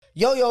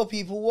Yo,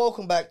 people,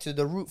 welcome back to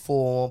the Root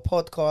 4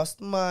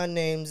 podcast. My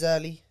name's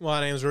Ali. My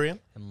name's Rian.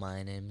 And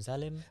my name's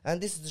Alim. And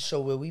this is the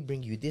show where we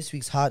bring you this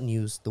week's hot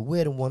news, the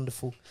weird and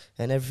wonderful,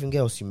 and everything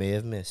else you may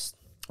have missed.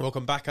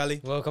 Welcome back,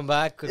 Ali. Welcome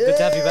back. Good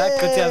to have you back.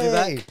 Good to have you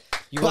back.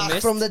 You were back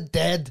missed. from the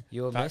dead.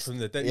 You were Back missed. from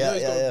the dead. Yeah,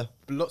 He's yeah,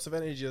 got lots of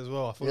energy as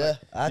well. I feel Yeah, like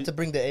I had to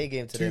bring the A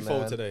game today,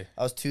 twofold man. today.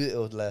 I was too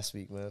ill last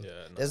week, man. Yeah,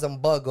 no. There's some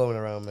bug going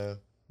around, man.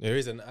 There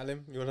is an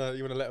Alim. You wanna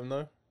let him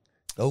know?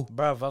 Oh,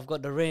 Bruv, I've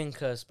got the rain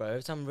curse, bro.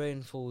 Every time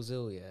rain falls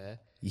ill, yeah,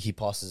 he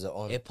passes it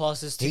on. it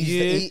passes to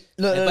He's you.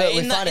 look, but we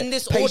in, that, found in it.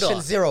 this Patient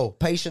order, zero.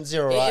 Patient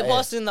zero, right? it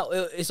passes in that.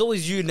 It's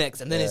always you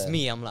next, and then it's Yeah.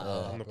 me. I'm like,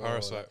 oh, I'm a bro.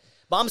 parasite.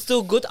 But I'm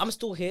still good. I'm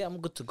still here. I'm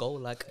good to go.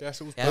 Like, Guess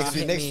who's yeah, back? Next week,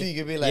 hit next me. week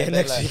you'll be like, Yeah,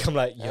 next week I'm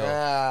like, yo,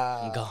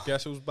 ah. go.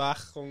 Guess who's back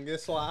on get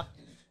slap?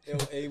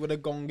 A with a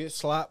gong get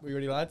slap. We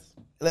ready, lads?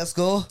 Let's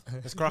go.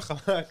 Let's crack on.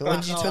 When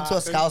did you turn to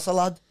a scouser,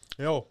 lad?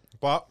 Yo,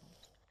 but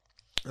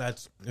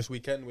lads, this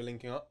weekend we're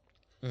linking up.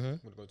 Mm-hmm.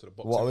 We're gonna go to the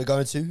boxing. What are we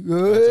going to?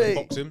 Go to the Hey.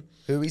 boxing.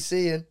 Who are we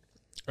seeing?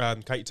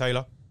 Kate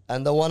Taylor.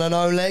 And the one and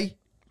only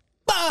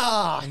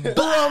Bam!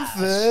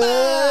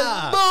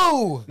 Bromford.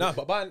 Boo! No,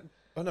 but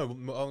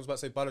I was about to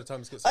say by the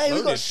time it gets Hey, we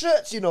loaded. got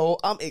shirts, you know.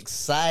 I'm I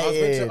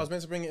excited. was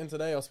meant to bring it in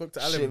today. I spoke to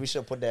Shit, Alan. we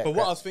should put that. But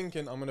what I was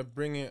thinking, I'm gonna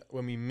bring it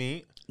when we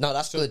meet. No,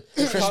 that's So good.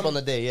 just Crisp come- on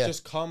the day, yeah.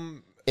 Just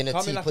come In a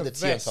come tee, in like put a the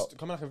tee on vest. top.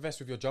 Come in like a vest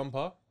with your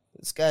jumper.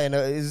 This guy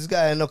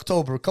in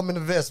October, come in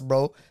the vest,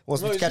 bro.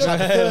 Wants me to it's catch not-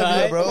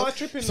 hypothermia, Am bro. I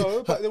tripping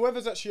though? But the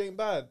weather's actually ain't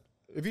bad.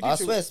 If you I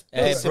do swear, it's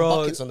Hey, pissing bro.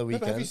 buckets on the No, but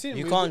have you weekend. seen?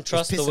 You we- can't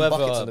trust the pissing weather.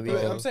 buckets on the But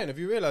weekend. I'm saying, have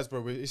you realised,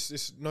 bro?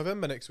 It's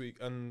November next week,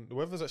 and the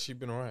weather's actually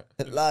been alright.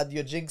 Lad,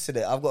 you're jinxing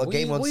it. I've got a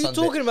game on What are you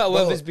Sunday. talking about?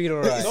 Bro, Weather's been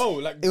alright. No,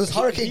 like It was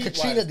Hurricane heat-wise.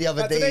 Katrina the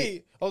other Like day.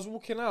 Today, I was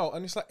walking out,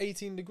 and it's like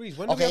 18 degrees.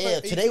 When do we Okay, have, yeah,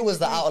 like, today 18 was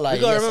the degrees? outlier.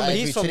 You gotta Yes, remember, I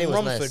he's agree. from Today was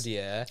Romford, nice.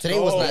 yeah. Today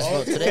was nice,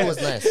 bro. Today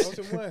was nice.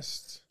 Mountain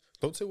West.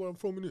 Don't say where I'm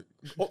from, innit?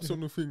 Ops on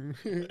the thing.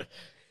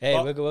 Hey,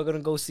 But we're gonna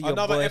go see your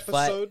Another boy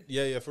episode. fight.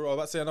 Yeah, for real. I was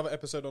about to say another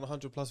episode on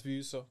 100+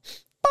 views, so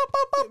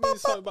it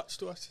means so much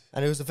to us.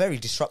 And it was a very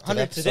disruptive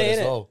 100 episode today, as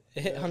innit? well.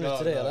 It hit 100 No,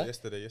 today, no, right?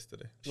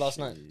 yesterday. Last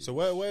night. So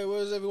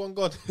where's everyone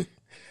gone?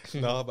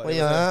 No, but Where it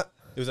you was, at?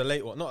 it was a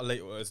late one. Not a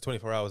late one. It was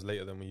 24 hours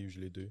later than we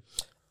usually do.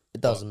 It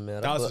doesn't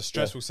matter. That was but, a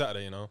stressful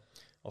Saturday, you know.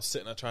 I was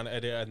sitting there trying to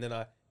edit it, and then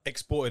I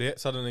exported it.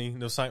 Suddenly, there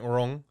was something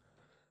wrong.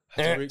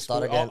 Had to re-export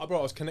Start it. again. Bro,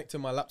 I was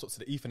connecting my laptop to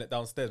the Ethernet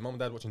downstairs. Mum and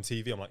Dad watching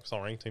TV. I'm like,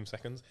 sorry, 2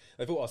 seconds.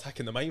 They thought I was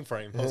hacking the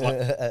mainframe. I was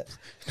like,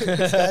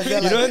 Yeah.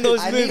 You know in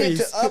those I needed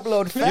movies- to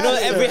upload faster. You know,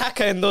 every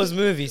hacker in those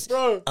movies,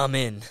 bro. I'm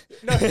in.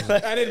 No. And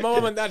then my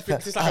mum and dad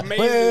think it's like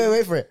amazing.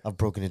 Wait for it. I've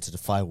broken into the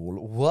firewall.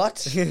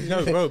 What?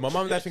 No, bro. My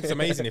mum and dad think it's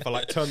amazing if I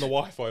like turn the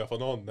Wi-Fi off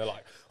and on. They're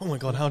like, oh my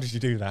god, how did you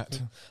do that?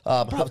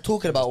 Bruv,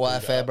 talking about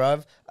Wi-Fi,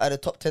 bruv. I had a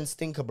top 10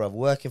 stinker, bruv,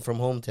 working from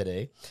home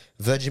today.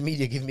 Virgin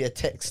Media gave me a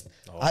text.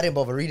 I didn't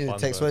bother reading the fun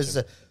text. What Virgin. it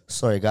said?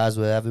 Sorry, guys,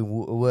 we're having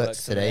work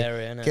Works in the today.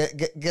 area,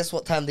 innit? Guess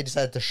what time they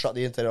decided to shut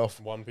the internet off?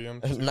 1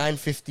 p.m.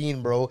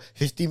 9:15, bro.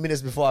 15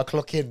 minutes before I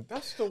clock in.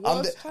 That's the I'm,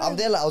 worst I'm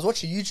there like I was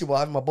watching YouTube while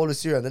having my bowl of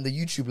cereal, and then the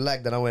YouTube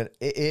lagged, and I went,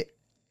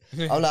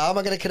 I'm like, how am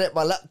I gonna connect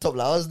my laptop?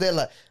 Like I was there,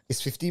 like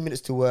it's 15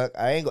 minutes to work.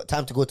 I ain't got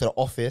time to go to the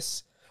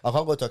office. I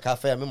can't go to a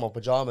cafe. I'm in my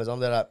pajamas. I'm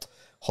there like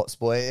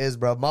hotspot. It is,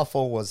 bro. My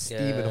phone was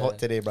steaming Yeah. hot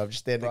today, bro.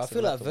 Just there Bro, I next to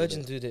feel the like laptop all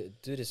Virgin day.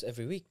 do this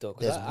every week though.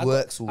 'cause There's I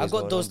works got always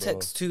those going on, bro.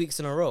 texts 2 weeks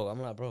in a row. I'm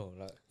like, bro,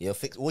 like, Yeah,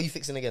 what are you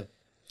fixing again?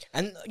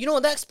 and you know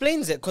what? That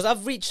explains it because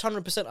I've reached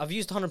 100%. I've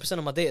used 100%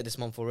 of my data this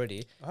month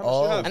already, How much do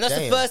you have? and that's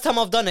damn. the first time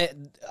I've done it.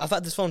 I've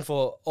had this phone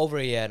for over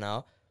a year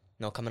now.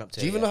 No, coming up to.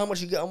 Do you even know how much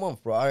you get a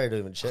month, bro? I don't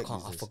even I check.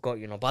 can't. I these days. forgot,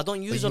 you know, but I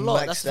don't use you a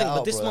lot. maxed That's the it thing. out,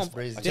 But this bro. That's month,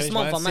 crazy. I this changed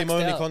month I my SIM maxed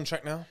only it out.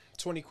 contract now.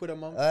 20 quid a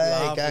month. Hey,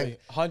 Lovely. gang.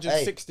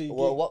 160 Hey, gig.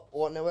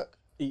 what network?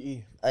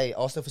 EE. Hey,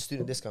 ask them for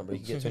student discount, bro.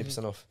 You can get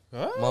 20% off.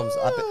 Ah. Mums,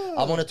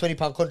 I'm on a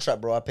 £20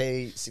 contract, bro. I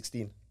pay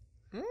 16.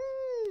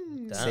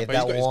 Save But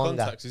he's that got his one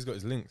contacts. He's got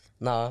his links.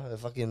 Nah, the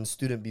fucking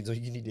student beans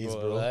on uni days,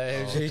 bro.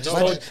 He just I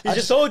told, just- he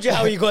just told you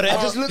how he got it.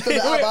 I just looked at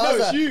the app. Wait, I no, was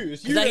it's like, you.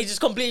 It's you. Like, he just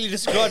completely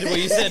disregarded what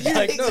you said.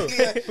 Like, No, was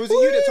it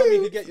you that told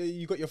me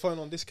you got your phone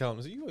on discount?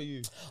 Was it you or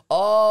you?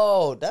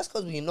 oh, that's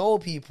because we know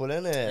people,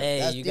 innit? Hey,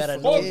 That's you gotta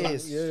different know.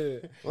 case.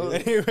 Yeah. Well,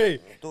 Anyway,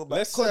 talk about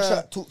let's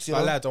contract talks, you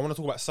know. lads, I want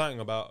to talk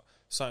about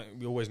something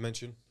we always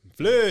mention.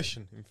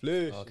 Inflation.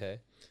 okay.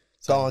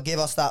 Go on, give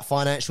us that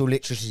financial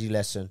literacy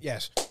lesson.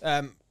 Yes.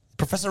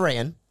 Professor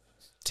Ryan.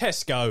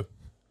 Tesco.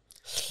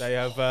 They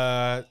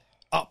have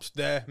upped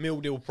their meal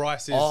deal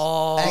prices.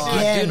 Oh, I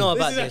Again. do know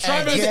about This is this. a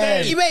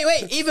travesty. Again.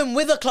 Wait, even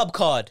with a club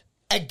card.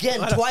 Again,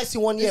 twice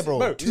in 1 year, bro.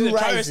 Bro, this is Two a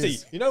travesty.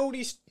 rises. You know all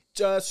these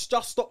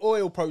stop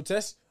oil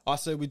protests? I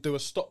say we do a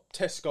stop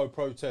Tesco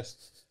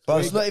protest. Bro,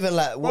 it's not even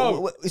like,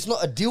 Bro, it's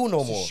not a deal no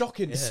This more. is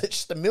shocking. It's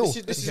just a meal.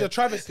 This is a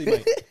travesty,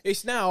 mate.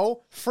 It's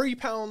now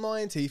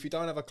 £3.90 if you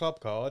don't have a club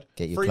card.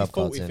 Get your club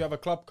cards $3.40 if in. you have a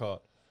club card.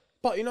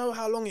 But you know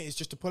how long it is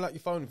just to pull out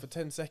your phone for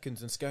 10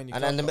 seconds and scan your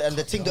And club card?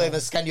 the thing don't even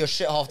scan your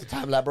shit half the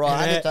time, like, bro.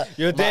 I need to,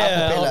 You're my there Apple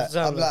Pay, half like, the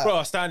time, I'm like, Bro,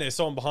 I stand there,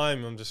 someone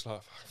behind me, I'm just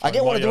like... I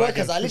get one of the Why you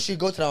workers. lagging? I literally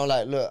go to them. I'm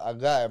like, look, I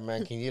got it,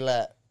 man. Can you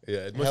like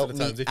Yeah, most help of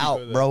the times me if you out,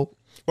 go there. bro?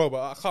 Bro,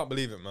 but I can't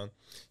believe it, man.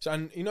 So,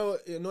 and you know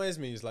what it annoys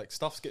me is like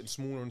stuff's getting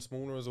smaller and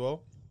smaller as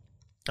well.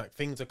 Like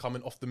things are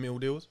coming off the meal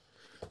deals.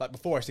 Like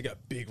before, I used to get a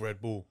big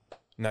Red Bull.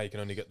 Now you can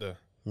only get the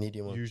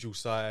Medium one. usual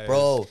size.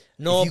 Bro,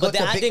 No, if you but got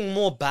they're to big- adding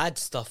more bad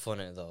stuff on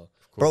it though.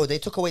 Bro, they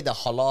took away the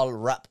halal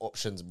wrap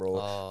options, bro.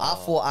 I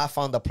thought I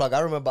found the plug.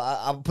 I remember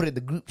I put it in the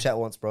group chat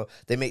once, bro.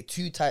 They make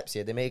 2 types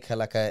here. They make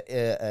like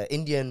a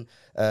Indian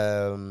I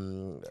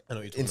know what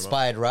you're talking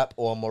inspired wrap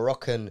or a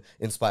Moroccan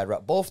inspired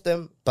wrap. Both of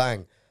them,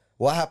 bang.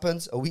 What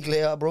happens a week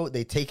later, bro?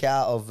 They take it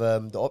out of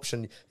the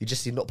option. You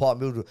just see not part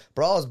of meal deal.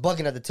 Bro, I was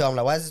bugging at the time. I'm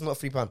like, why is this not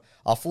 £3?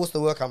 I forced the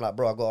work. I'm like,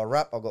 bro, I got a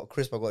wrap, I got a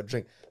crisp, I got a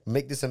drink.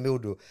 Make this a meal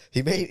deal.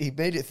 He made it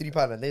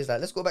 £3, and he's like,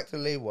 let's go back to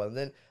the label. And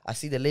then I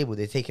see the label.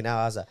 They're taking it out.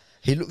 I was like,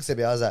 he looks at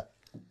me. I was like,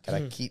 can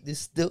I keep this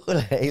still?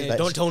 He's like,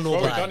 Don't tell Bro, we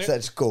done nobody. it. so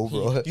just go,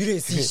 bro. You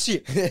didn't see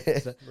shit.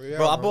 Yeah,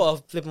 Bro, I bought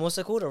a flipping, what's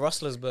it called? A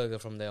Rustler's burger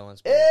from there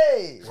once. Bro.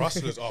 Hey!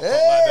 Rustlers are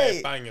Hey!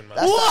 they're banging, man.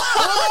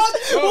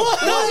 What's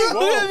What's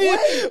wrong with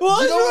you? Do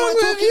What's you know what wrong I'm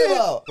with talking you?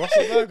 about?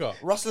 Russell Burger.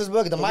 Rustler's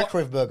Burger, the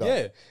microwave burger.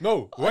 Yeah.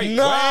 No. Wait.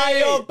 Nah, wait,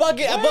 you're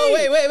bugging. But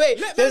wait.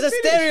 Let There's me a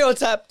finish.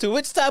 stereotype to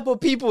which type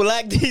of people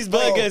like these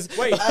burgers.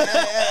 Wait.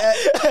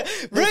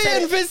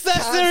 Reinvent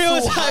that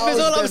stereotype is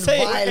all I'm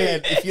saying.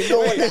 Violent. If you know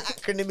what the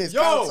acronym is,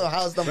 Yo, council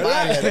house the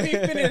relax. Let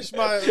violent.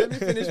 me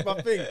finish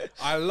my thing.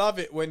 I love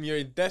it when you're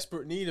in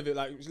desperate need of it.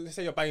 Like, let's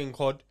say you're banging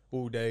COD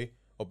all day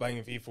or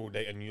banging FIFA all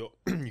day, and you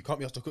can't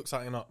be asked to cook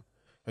something up,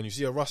 and you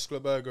see a Rustler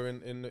burger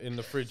in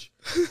the fridge.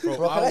 Bro,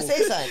 Bro, can I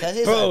say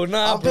something? Bro,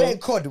 nah, I'm bro. playing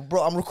COD,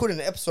 bro. I'm recording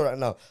an episode right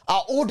now.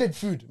 I ordered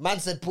food. Man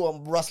said put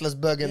on Rustler's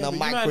Burger in the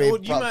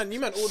microwave. You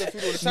man order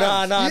food all the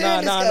time. Nah. You hear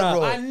this guy,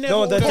 bro? I never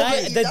No, the ordered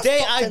day, food. the That's day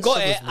top I 10 got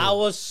struggles, it, bro. I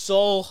was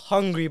so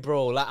hungry,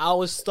 bro. Like I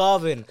was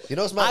starving. You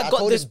know what's mad? I I got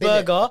told this him bin it.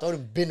 burger, I told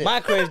him bin it.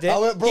 microwaved it. I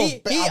went, bro, I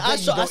I bet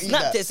you don't eat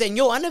snapped that. it saying,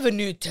 "Yo, I never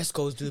knew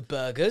Tesco's do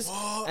burgers."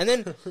 And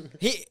then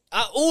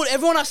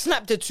everyone I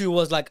snapped it to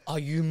was like, "Are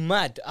you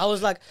mad?" I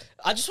was like,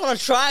 "I just want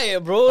to try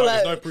it, bro." There's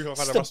Like, no proof I've it's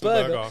had a the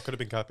Rustler burger. I could have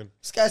been capping.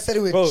 This guy said it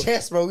with Bro.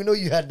 chest, bro. We know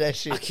you had that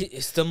shit.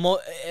 It's the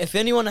if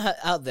anyone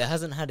out there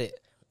hasn't had it,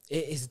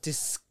 it is It's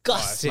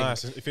disgusting.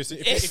 nice.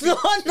 It's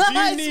not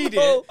nice, If you need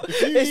bro. it,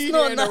 if you It's need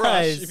not it in a rush,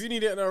 nice. if you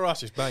need it in a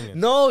rush, it's banging.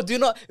 No, do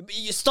not.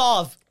 You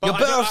starve. But You're I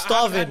better don't- off I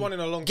haven't had starving. one in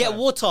a long Get time.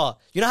 water.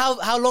 You know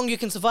how long you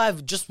can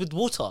survive just with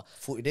water?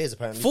 40 days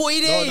apparently.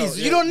 40 days.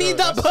 yeah, You don't need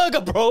no, that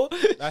burger, bro.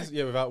 That's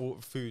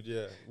without food.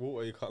 Yeah,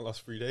 water you can't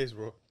last 3 days,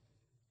 bro.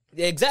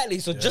 Yeah, exactly.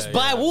 So just Yeah,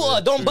 buy yeah, water.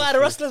 yeah, Don't true, buy the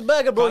true. Rustler's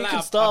burger, bro. But You like, can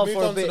I've starve moved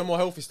for a on to bit. the more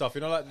healthy stuff.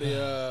 You know, like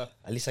the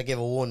At least I gave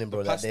a warning,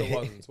 bro. That pasta they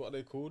ones. What are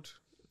they called?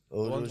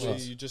 Oh, The ones those where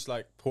ones. you just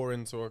like pour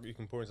into, or you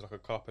can pour into like a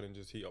cup and then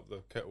just heat up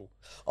the kettle.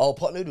 Oh,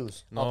 pot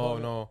noodles.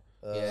 No.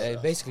 Yeah,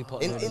 basically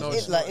pot In, noodles. in, No, in,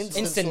 it's like not.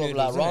 instant, Instant sort of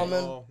like noodles,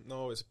 innit? ramen.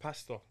 No, it's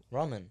pasta.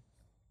 ramen.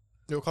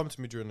 It'll come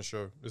to me during the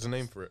show. There's a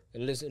name for it.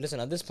 Listen,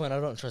 at this point, I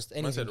don't trust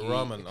anything. I said you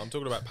ramen. eat. I'm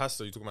talking about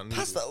pasta. You're talking about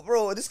noodles. Pasta,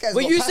 bro. This guy's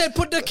But got you pasta. said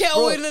put the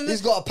kettle Bro, in and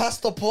he's got a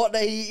pasta pot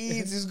that he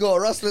eats. He's got a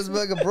Rustler's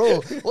Burger, bro.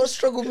 What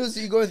struggle meals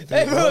are you going through?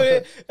 Hey,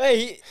 bro.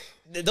 Hey,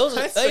 those.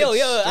 That's Hey, yo.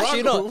 a Actually,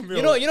 struggle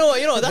meal. you know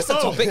what. That's a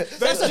No, topic.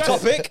 That's a that's-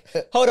 topic.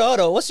 Hold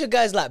on. What's your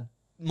guys like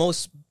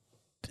most?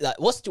 Like,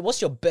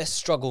 what's your best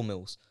struggle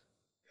meals?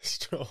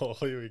 Oh,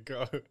 here we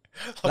go.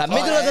 Like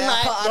middle of the I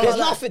night, can't there's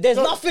lie. nothing. There's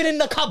nothing in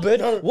the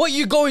cupboard. What are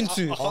you going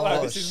to? I feel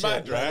like this is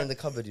mad, man, right? in the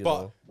cupboard, you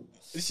but know.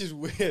 this is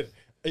weird.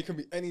 It can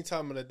be any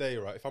time of the day,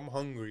 right? If I'm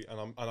hungry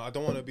and I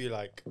don't want to be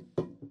like,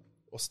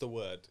 what's the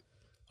word?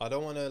 I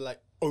don't want to like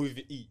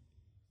overeat.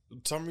 For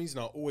some reason,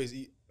 I always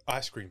eat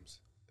ice creams.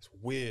 It's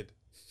weird.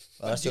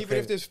 that's Even your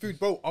if there's food,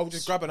 bro, I'll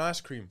just grab an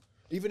ice cream.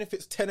 Even if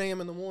it's 10 a.m.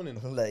 in the morning.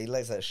 Like, he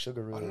likes that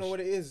sugar rush. I don't know what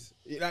it is.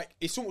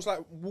 It's almost like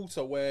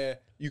water where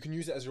you can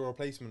use it as your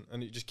replacement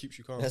and it just keeps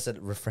you calm. That's a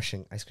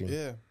refreshing ice cream.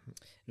 Yeah.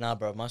 Nah,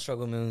 bro. My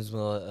struggle meals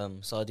were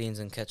sardines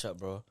and ketchup,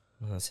 bro.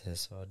 That's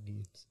his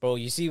sardines. Bro,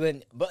 you see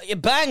but it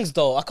bangs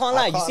though. I can't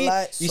lie. I can't you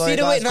lie. see Sorry,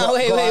 the way. guys, No,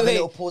 wait. A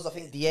little pause. I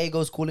think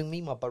Diego's calling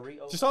me, my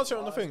burrito. Just answer it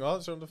on the thing.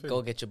 Answer it on the thing.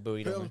 Go get your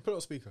burrito. Put Man. it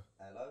on speaker.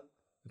 Hello?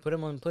 Put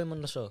him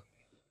on the show.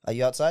 Are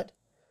you outside?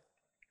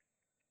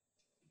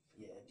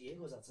 Yeah,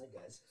 Diego's outside,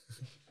 guys.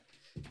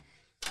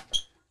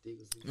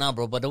 Nah,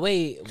 bro. But the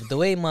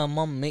way my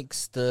mom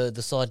makes the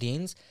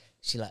sardines,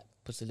 she like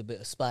puts a little bit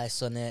of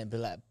spice on it, but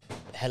like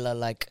hella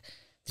like,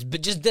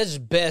 there's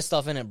just bare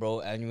stuff in it, bro.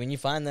 And when you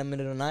find them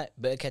middle of the night,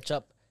 bit of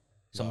ketchup,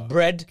 some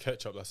bread,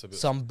 Ketchup, that's a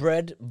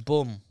bit.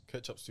 boom.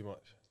 Ketchup's too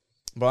much.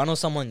 Bro, I know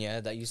someone,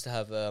 that used to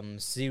have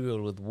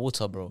cereal with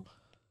water, bro.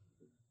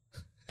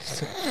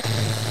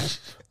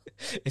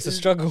 It's a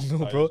struggle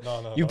meal, bro.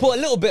 No, You put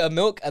a little bit of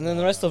milk and then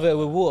the rest of it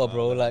with water,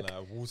 bro. Like,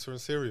 water and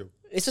cereal.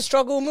 it's a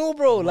struggle meal,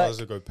 bro. Might Like, as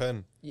well go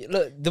pen.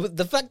 look,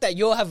 the fact that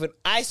you're having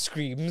ice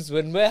creams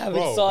when we're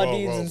having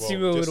sardines and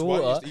cereal with Just why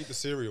don't you water. just eat the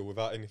cereal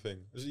without anything?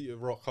 Just eat it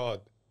rock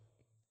hard.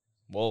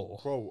 Whoa.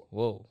 Bro,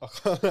 Whoa. I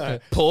can't lie.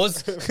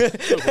 Pause.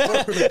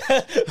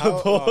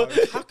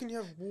 How can you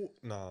have water?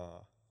 Nah.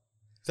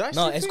 Is that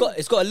No, actually a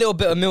it's thing? got a little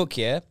bit of milk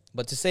here,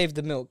 but to save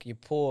the milk, you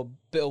pour a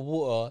bit of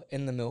water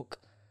in the milk,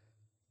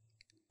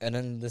 and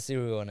then the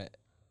cereal on it.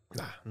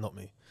 Nah, not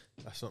me.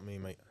 That's not me,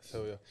 mate.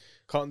 So yeah,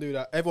 Can't do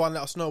that. Everyone,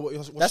 let us know what's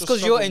That's your because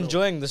struggle you're meal.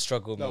 enjoying the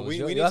struggle No, meals. we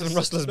You're need having to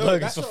Rustler's no,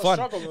 burgers that's for not fun. A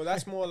struggle meal.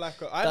 That's more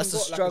like I That's haven't a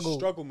got struggle. like a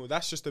struggle meal.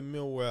 That's just a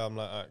meal where I'm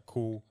like, alright,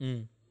 cool.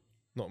 Mm.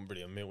 Not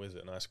really a meal, is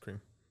it? An ice cream,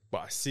 but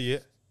I see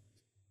it,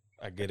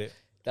 I get it.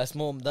 That's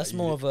more eat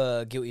of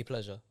a guilty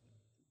pleasure.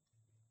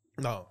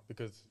 No,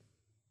 because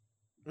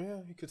yeah,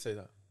 you could say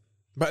that.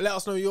 But let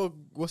us know your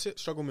what's it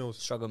struggle meals.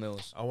 Struggle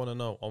meals. I want to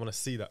know. I want to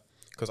see that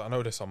because I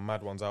know there's some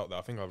mad ones out there.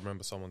 I think I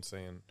remember someone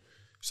saying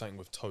something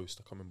with toast.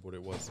 I can't remember what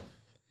it was.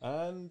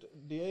 And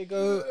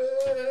Diego,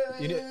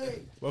 you need,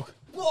 well,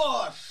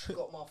 Wash!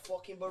 Got my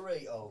fucking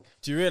burrito.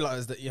 do you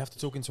realise that you have to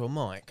talk into a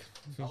mic?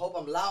 I hope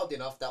I'm loud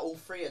enough that all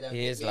three of them He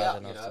pick is me loud up,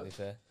 enough, you know? to be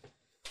fair.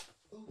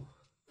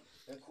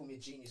 Don't call me a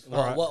genius. All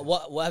right.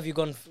 What have you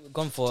gone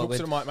for? Talk With,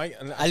 to the mic, mate.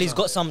 And let us Ali's know.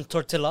 got some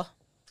tortilla.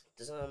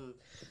 There's,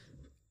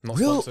 Not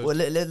real. sponsored. Well,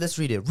 let's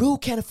read it. Real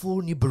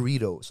California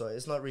burrito. So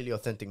it's not really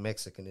authentic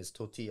Mexican. It's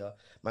tortilla.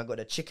 Man got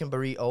a chicken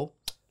burrito,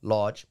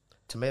 large,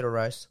 tomato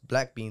rice,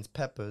 black beans,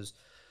 peppers,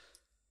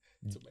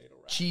 Tomato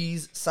wrap.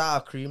 cheese,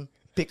 sour cream,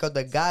 pico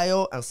de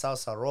gallo, and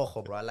salsa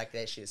rojo, bro. I like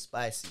that shit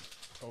spicy.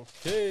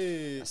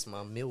 Okay. That's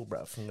my meal,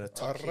 bro. From the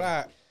All top.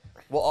 right.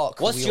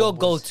 What's your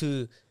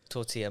go-to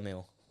tortilla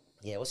meal?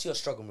 Yeah, what's your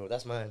struggle meal?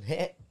 That's mine.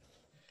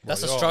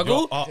 That's a you're-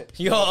 struggle. you're up.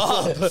 You're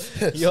up.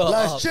 You're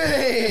Life's up.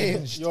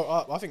 changed. You're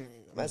up. I think.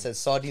 Man said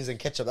sardines and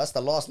ketchup. That's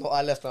the last note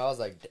I left, and I was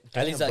like,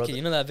 damn, Ali's that brother. kid.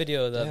 You know that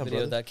video? Damn,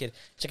 brother. Of that kid.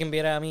 Chicken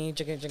biryani,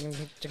 chicken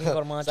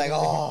korma. It's like, chicken-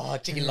 oh,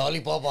 chicken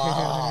lollipop.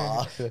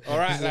 Ah. All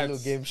right, It's a little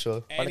lads. game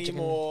show. Any chicken.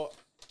 more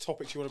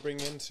topics you want to bring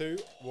into?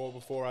 Well,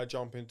 before I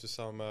jump into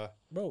some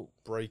Bro,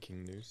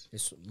 breaking news.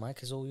 this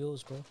mic is all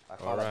yours, bro. I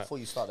can't, Alright. Before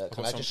you start that,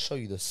 can got I some- just show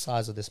you the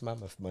size of this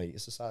mammoth, mate?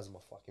 It's the size of my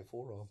fucking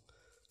forearm.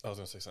 I was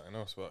going to say something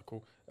else, but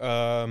cool. What?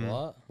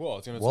 What? I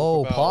was going to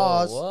Whoa, talk about.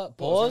 pause. What? I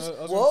Pause. was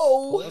gonna-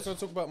 Whoa. I was going to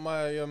talk about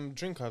my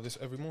drink I have this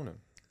every morning.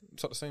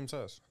 It's at the same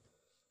size.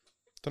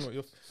 Don't know what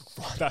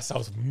you're. That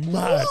sounds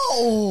mad.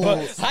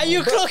 Oh, How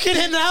you clocking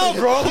it now,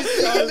 bro?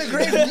 the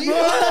great new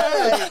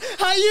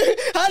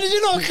How did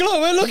you not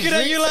clock? We're looking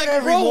at you like,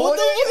 every bro, what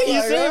the morning? fuck are you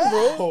Like, saying,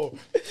 bro? Oh,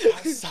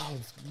 that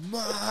sounds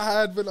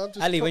mad. But I'm just.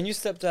 Ali, when you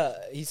stepped out,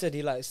 he said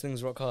he likes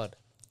things rock hard.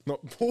 Not,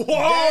 whoa!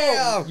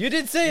 Damn. You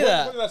did say What-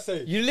 that. what did I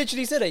say? You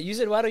literally said it. You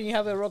said, "Why don't you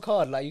have it rock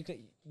hard? Like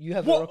you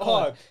have it What rock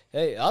hard." hard?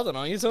 Hey, I don't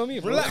know. You told me,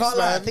 bro. Relax. Can't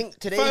lie, I man. think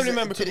today, Family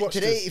member could watch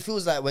today this. it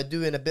feels like we're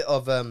doing a bit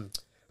of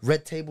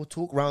red table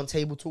talk, round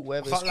table talk,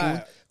 whatever it's Can't called.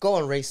 lie. Go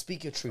on, Ray,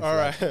 speak your truth. All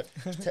like. right.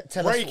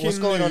 Tell us Breaking what's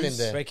going on in news.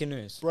 there. Breaking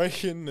news.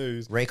 Breaking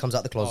news. Ray comes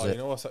out the Oh, closet. you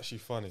know what's actually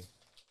funny?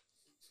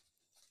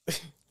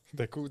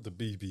 They're called the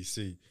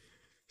BBC.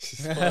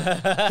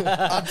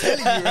 I'm telling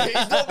you, Ray,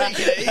 he's not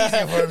making it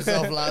easier for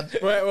himself, lad.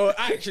 well,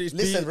 actually, it's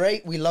Listen,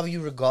 Ray, we love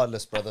you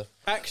regardless, brother.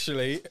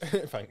 actually,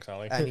 thanks,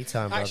 Ali.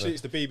 Anytime, brother. Actually,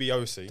 it's the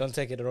BBOC. Don't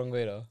take it the wrong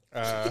way, though.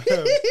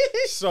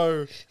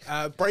 So,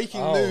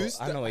 breaking Oh, news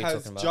I know that what you're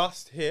has talking about.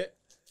 just hit.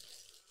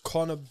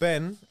 Conor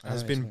Ben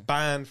has what been you're saying.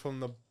 banned from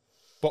the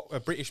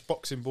British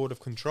Boxing Board of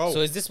Control.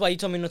 So is this why you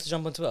told me not to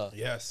jump on Twitter?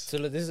 yes. So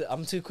look,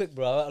 I'm too quick,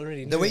 bro. I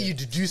already knew. The way it. you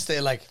deduced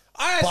it, like,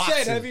 I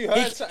boxing. said, have you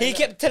heard something? He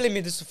kept telling me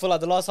this for like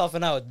the last half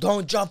an hour.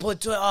 Don't jump on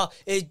Twitter.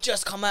 It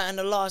just come out in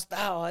the last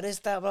hour. This,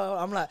 that, blah,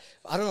 blah. I'm like,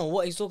 I don't know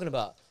what he's talking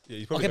about. Yeah,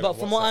 you probably Okay, got but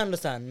from what WhatsApp. I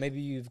understand, maybe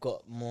you've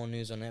got more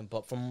news on it.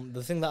 But from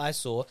the thing that I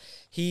saw,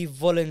 he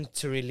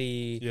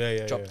voluntarily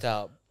Yeah, dropped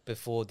out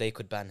before they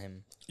could ban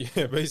him.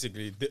 Yeah,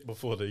 basically, dip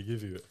before they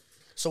give you it.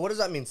 so what does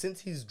that mean? Since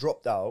he's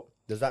dropped out,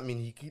 does that mean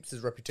he keeps his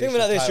reputation? Think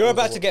about this: tight you're over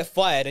about to what- get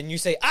fired, and you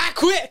say, "I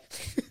quit."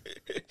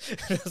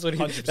 That's what he.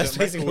 100% That's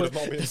basically record what, of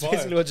not being that's fired.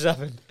 basically what just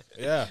happened.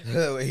 Yeah.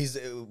 He's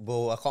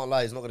well, I can't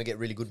lie. He's not gonna get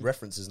really good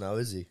references now,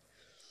 is he?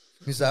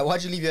 He's like,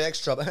 why'd you leave your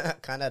extra?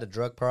 Kind of had a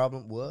drug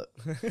problem. What?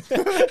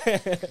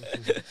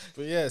 But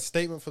yeah,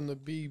 statement from the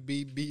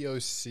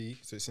BBOC.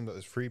 So it seems like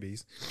there's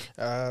freebies.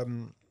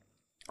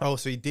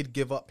 So he did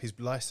give up his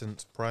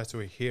license prior to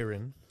a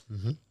hearing.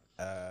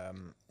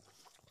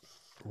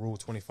 Rule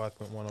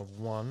 25.1 of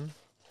 1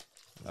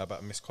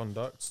 about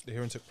misconduct. The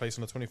hearing took place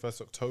on the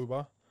 21st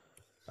October,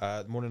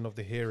 the morning of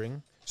the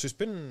hearing. So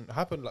it's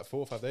happened like 4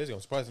 or 5 days ago.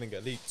 I'm surprised it didn't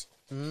get leaked.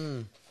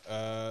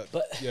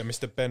 But Yeah,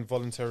 Mr. Ben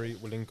voluntarily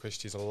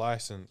relinquished his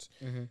license.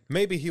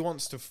 Maybe he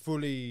wants to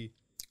fully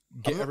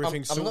get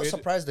everything I'm not sorted.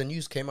 surprised the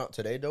news came out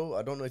today, though.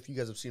 I don't know if you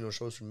guys have seen on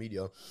social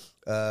media.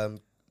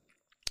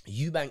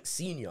 Eubank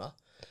Senior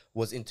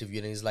was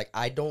interviewed, and he's like,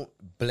 "I don't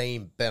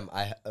blame Ben.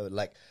 I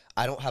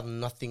don't have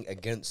nothing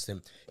against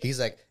him." He's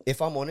like,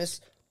 "If I'm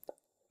honest,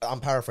 I'm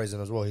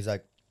paraphrasing as well. He's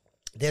like,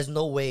 there's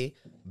no way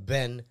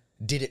Ben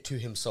did it to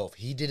himself.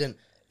 He didn't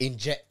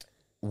inject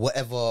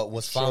whatever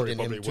was Sure, found he in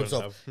probably him to wouldn't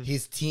himself. have.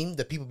 His team,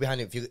 the people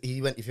behind him.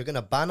 If you're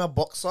gonna ban a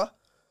boxer,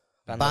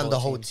 ban the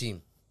whole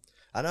team."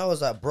 And I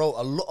was like, bro,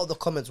 a lot of the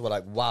comments were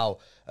like, wow,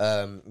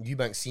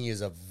 Eubank Senior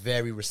is a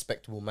very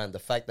respectable man. The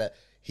fact that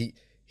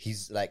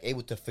he's like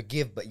able to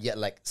forgive, but yet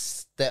like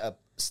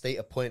state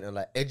a point and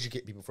like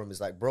educate people from is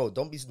like, bro,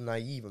 don't be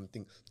naive and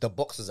think the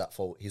boxer's at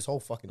fault. His whole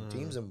fucking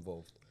team's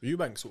involved.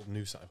 Eubank sort of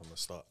knew something from the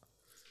start.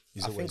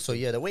 He's I think always so.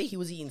 been. Yeah, the way he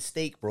was eating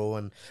steak,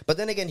 bro, but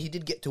then again, he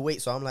did get to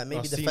weight, so I'm like,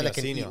 maybe the fella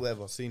can eat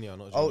whatever. Senior,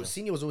 not Oh, junior.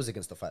 senior was always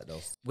against the fight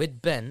though.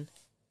 With Ben,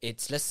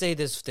 it's let's say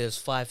there's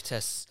 5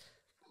 tests,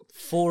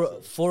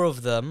 four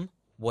of them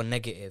were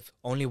negative.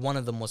 Only one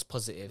of them was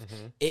positive.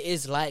 It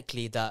is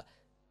likely that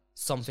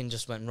something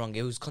just went wrong.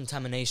 It was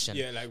contamination.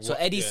 Yeah, like so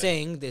what- Eddie's yeah.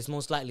 saying there's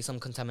most likely some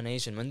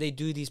contamination. When they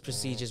do these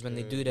procedures, when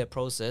they do their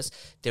process,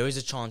 there is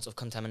a chance of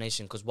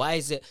contamination. Because why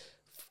is it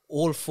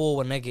all 4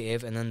 were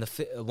negative and then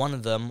one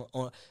of them,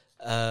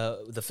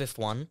 the 5th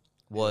one,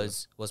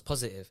 was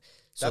positive?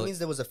 So That means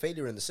there was a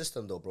failure in the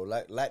system, though, bro.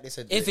 Like they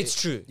said, If it's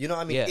true. you know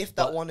what I mean. Yeah, If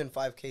that but- 1 in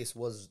 5 case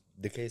was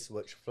the case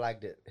which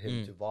flagged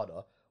him to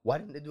VADA, why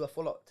didn't they do a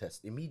follow-up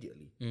test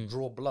immediately?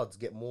 Draw bloods,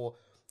 get more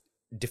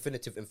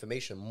definitive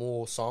information,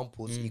 more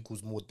samples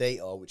equals more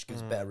data, which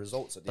gives better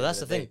results. At the But end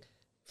that's of the the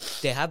thing.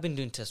 They have been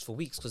doing tests for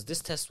weeks because this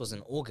test was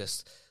in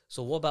August.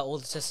 So what about all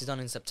the tests he's done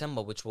in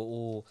September, which were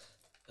all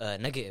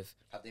negative?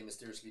 Have they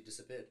mysteriously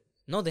disappeared?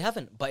 No, they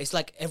haven't. But it's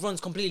like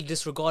everyone's completely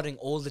disregarding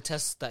all the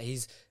tests that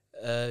he's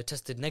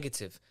tested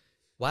negative.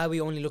 Why are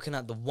we only looking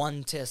at the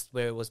one test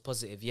where it was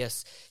positive?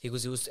 Yes, it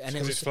was, and it Because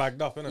was it's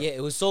flagged up, isn't it? yeah,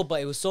 it was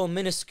so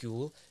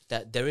minuscule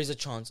that there is a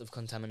chance of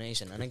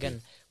contamination. And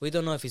again, we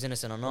don't know if he's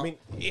innocent or not. I mean,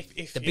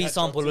 if The he B had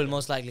sample drugs will in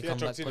most him- likely if he had come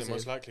drugs back in him,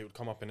 positive. most likely it would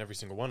come up in every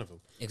single one of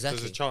them. Exactly.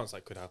 So there's a chance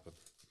that could happen.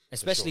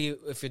 Especially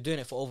if you're doing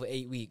it for over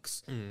 8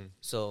 weeks.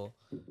 So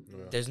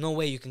there's no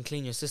way you can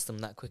clean your system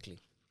that quickly.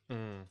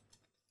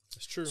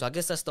 It's true. So I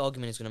guess that's the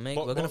argument he's going to make.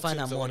 We're going to find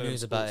out boxing's more one of them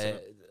news about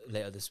sports, it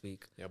later this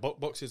week. Yeah,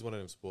 boxing is one of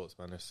them sports,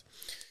 man.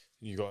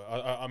 You got.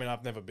 I mean,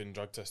 I've never been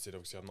drug tested.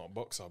 Obviously, I'm not a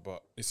boxer,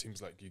 but it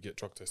seems like you get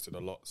drug tested a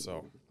lot.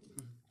 So,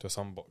 to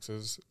some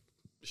boxers,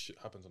 shit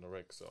happens on the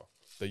reg. So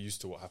they're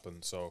used to what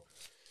happens. So,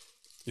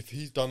 if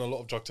he's done a lot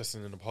of drug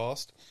testing in the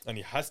past, and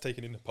he has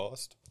taken in the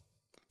past,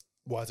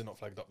 why is it not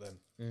flagged up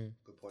then?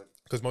 Good point.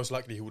 Because most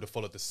likely he would have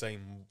followed the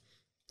same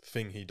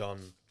thing he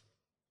done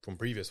from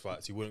previous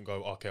fights. He wouldn't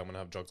go, okay, I'm gonna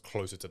have drugs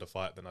closer to the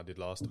fight than I did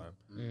last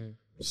time.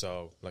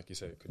 So, like you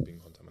say, it could be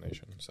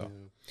contamination. So.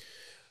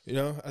 You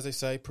know, as they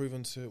say,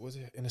 was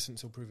it innocent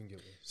till proven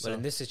guilty? So, But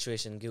in this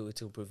situation, guilty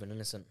till proven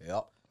innocent.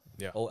 Yep.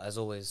 yeah, Oh, as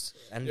always.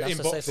 And Yeah, that's in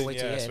a safer boxing, way to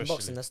yeah, In especially.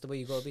 boxing, that's the way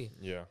you got to be.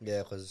 yeah,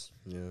 Yeah, because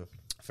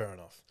fair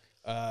enough.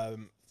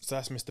 So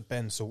that's Mr.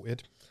 Ben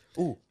sorted.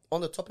 Ooh,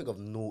 on the topic of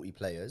naughty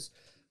players,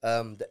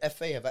 the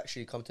FA have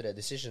actually come to their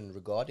decision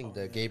regarding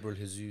the Gabriel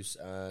Jesus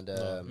and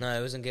No,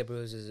 it wasn't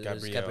Gabriel. It was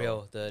Gabriel.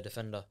 Gabriel, the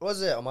defender.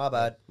 was it? Oh, my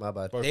bad.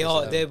 Both They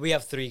was, are. We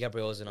have 3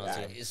 Gabriels in our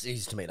Yeah, team. it's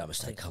easy to make that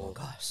mistake. Come on,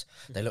 guys.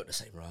 They look the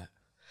same, right?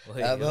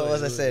 Wait, What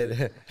was I saying?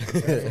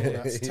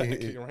 That's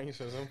technically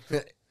racism.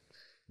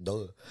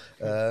 Duh.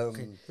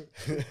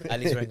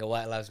 Ali's wearing a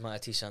White Lives Matter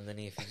t-shirt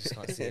underneath. You just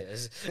can't see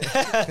it.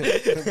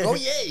 Oh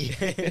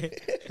yay!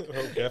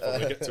 Oh, careful, we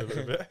get to it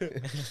a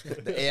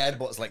bit. The AI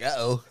bot's like,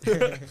 oh.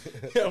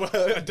 Yeah, well,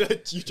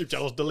 the YouTube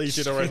channel's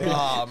deleted already.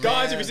 Oh, Guys,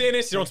 man. if you're seeing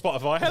this, you're on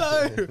Spotify.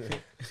 Hello.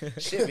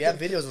 Shit, we have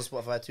videos on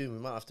Spotify too. We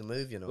might have to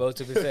move, you know. Well,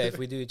 to be fair, if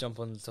we do jump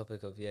on the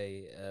topic of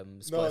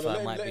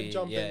Spotify might be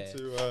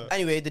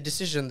Anyway, the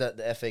decision that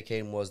the FA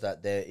came was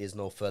that there is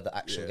no further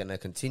action going to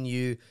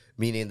continue,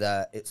 meaning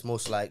that it's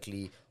most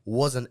likely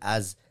wasn't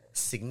as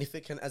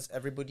significant as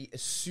everybody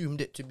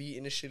assumed it to be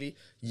initially.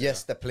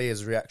 Yes, the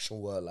players'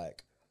 reaction were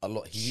like a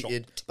lot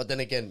heated, but then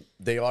again,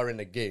 they are in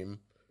a game.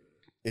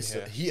 It's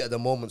a heat at the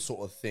moment sort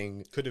of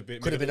thing. Could have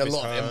been a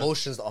lot of misheard.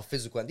 emotions that are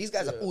physical, and these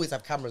guys always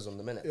have cameras on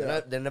the minute.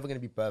 They're never going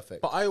to be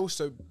perfect. But there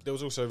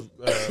was also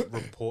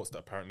reports that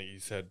apparently he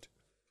said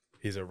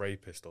he's a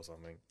rapist or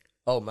something.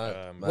 Oh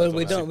man. Well,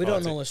 we don't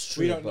Party. know what's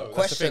true. We don't know. but- That's the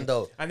Question thing.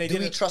 though, And they do we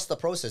didn't- trust the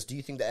process? Do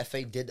you think the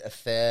FA did a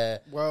fair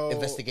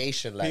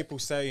investigation? Like People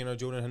say,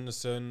 Jordan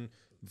Henderson,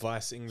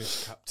 vice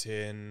English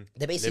captain.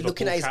 they're basically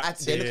Liverpool looking at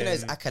they're looking at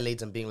his captain.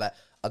 accolades and being like,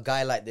 a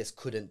guy like this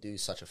couldn't do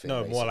such a thing.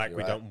 No, more like basically,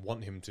 we right? don't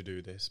want him to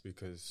do this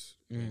because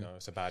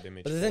it's a bad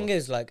image. But the for- thing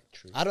is, like,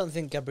 I don't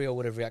think Gabriel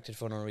would have reacted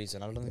for no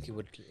reason. I don't think he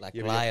would like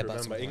yeah, but you lie have to about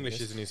remember, something. English like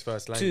this. isn't his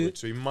first language,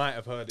 so he might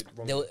have heard it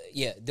wrong.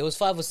 There was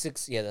 5 or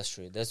 6. Yeah, that's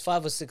true. There's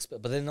 5 or 6,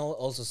 but then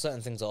also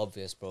certain things are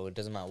obvious, bro. It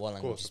doesn't matter what Of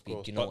language course, you of speak.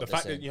 course. You know But the what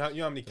fact they're that saying. you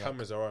know how many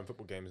cameras there are in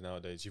football games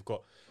nowadays, you've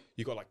got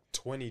like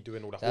 20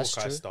 doing all the That's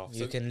Hawkeye true. stuff.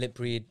 You So can lip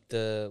read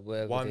the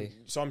wherever one,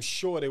 so I'm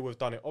sure they would have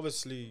done it.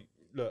 Obviously,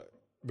 look,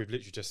 we've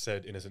literally just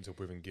said innocent until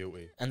proven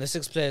guilty. And the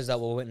 6 players that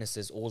were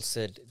witnesses all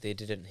said they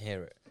didn't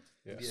hear it.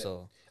 Yeah.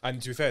 So And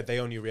to be fair, they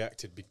only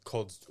reacted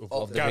because of of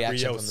what the reaction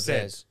Gabriel from the said.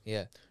 players,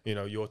 yeah.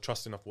 You're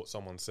trusting off what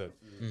someone said.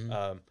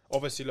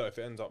 Obviously, look, if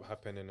it ends up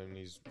happening and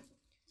it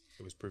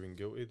was proven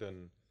guilty,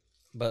 then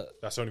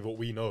But that's only what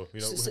we know.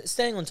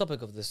 staying on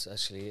topic of this,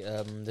 actually,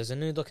 there's a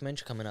new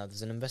documentary coming out.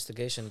 There's an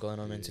investigation going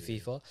on into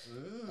FIFA.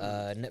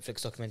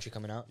 Netflix documentary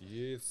coming out.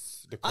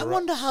 Yes, I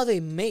wonder how they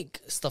make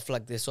stuff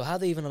like this, or how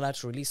they even allowed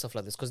to release stuff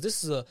like this, because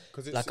this is a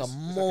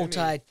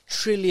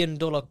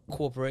multi-trillion-dollar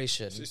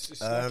corporation. It's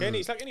like any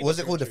was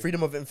it called the documentary.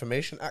 Freedom of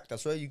Information Act?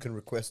 That's where you can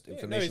request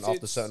information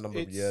after a certain number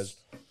of years.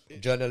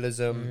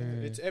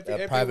 journalism, It's private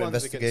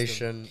everyone's against them.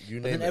 investigation, you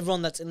But then name it.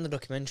 everyone that's in the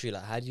documentary,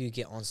 like, how do you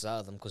get answers out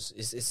of them? Because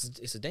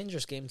it's a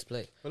dangerous game to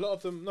play. A lot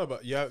of them, no,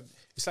 but yeah,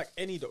 it's like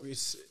any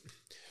it's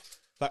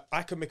like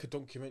I could make a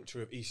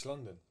documentary of East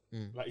London,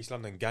 like East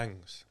London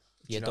gangs.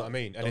 Do Yeah, you know what I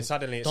mean? And then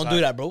suddenly it's Don't like,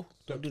 do that, bro.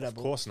 Don't do that, of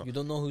bro. course not. You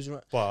don't know who's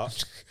right.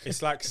 But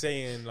it's like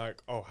saying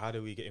like, oh, how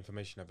do we get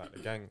information about the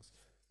gangs?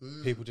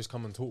 People just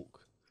come and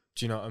talk.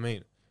 Do you know what I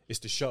mean? It's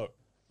the show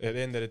at the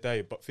end of the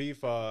day. But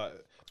FIFA,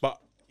 but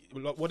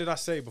what did I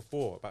say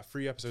before? About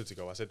 3 episodes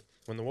ago, I said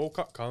when the World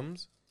Cup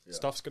comes,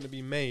 stuff's going to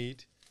be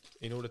made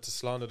in order to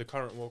slander the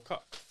current World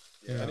Cup,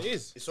 and it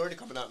is. It's already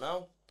coming out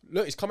now.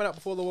 Look, it's coming out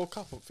before the World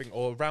Cup thing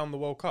or around the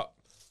World Cup.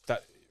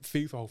 That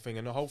FIFA whole thing,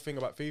 and the whole thing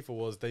about FIFA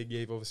was they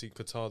gave obviously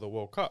Qatar the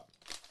World Cup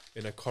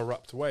in a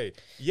corrupt way.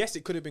 Yes,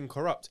 it could have been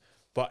corrupt,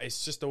 but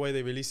it's just the way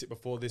they released it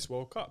before this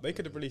World Cup. They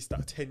could have released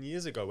that 10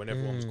 years ago when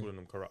everyone was calling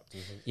them corrupt.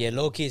 Yeah,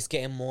 Loki is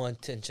getting more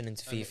attention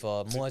into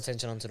FIFA, more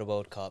attention onto the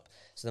World Cup.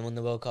 So then when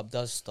the World Cup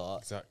does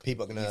start, Exactly.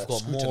 People are gonna You've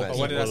got more scrutinize. But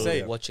what did I people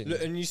say? watching.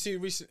 Look, and you see,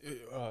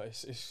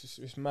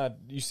 it's mad.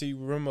 You see,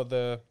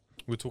 remember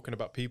we're talking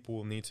about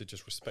people need to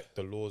just respect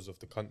the laws of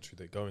the country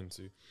they're going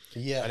to.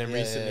 Yeah, And then yeah,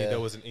 recently yeah. there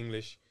was an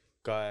English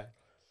guy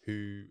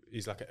who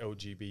is like an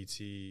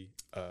LGBT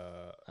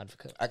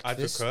advocate.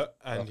 advocate,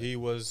 and he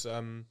was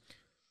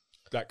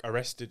like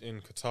arrested in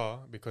Qatar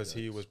because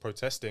he was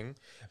protesting.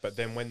 But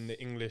then when the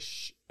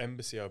English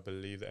embassy, I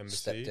believe the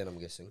Stepped embassy, in, I'm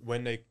guessing.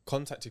 when they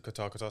contacted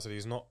Qatar, Qatar said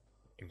he's not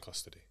in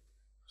custody.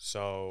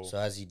 So So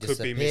has he could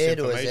be disappeared,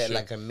 or is it misinformation.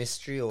 like a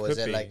mystery, or Could is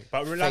it be. like?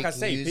 But like I fake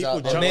say, news people out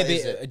jump- there? Or What maybe,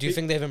 is it? do you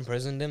think they've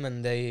imprisoned him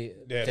and they're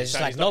they just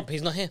said like, he's not- nope,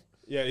 he's not here.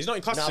 Yeah, he's not in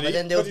No, custody. but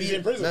then there would because be he's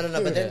in prison.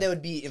 no. But Yeah. then there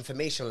would be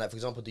information, like for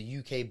example, the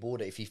UK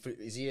border. If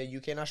is he a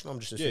UK national?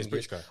 I'm just assuming he's a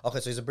British guy. Okay,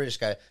 so he's a British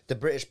guy. The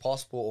British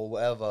passport or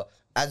whatever.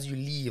 As you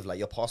leave, like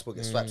your passport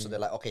gets swiped, so they're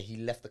like, okay, he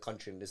left the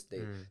country in this day.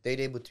 They're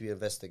able to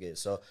investigate.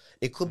 So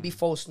it could be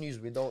false news.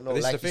 We don't know. But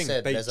this is Like the you thing,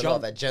 said, they there's a lot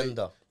of jump-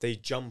 agenda. They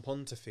jump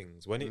onto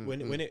things when it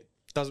when it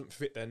doesn't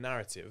fit their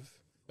narrative.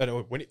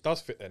 And when it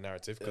does fit their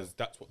narrative, because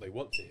that's what they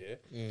want to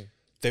hear,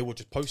 they will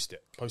just post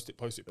it.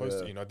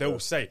 You know, they will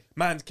say,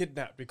 "Man's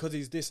kidnapped because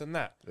he's this and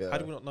that." Yeah. How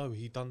do we not know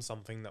he done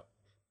something that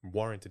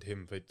warranted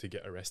him to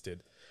get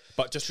arrested?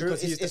 But just True,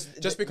 because he's it's-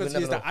 just we because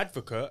never he's the know.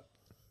 advocate,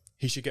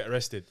 he should get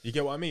arrested. You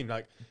get what I mean?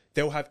 Like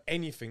they'll have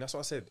anything. That's what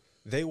I said.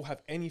 They will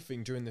have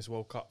anything during this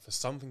World Cup for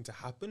something to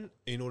happen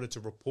in order to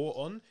report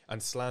on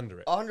and slander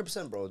it.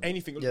 100%, bro.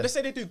 Anything. Yeah. Let's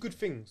say they do good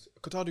things.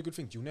 Qatar do good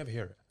things. You'll never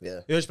hear it.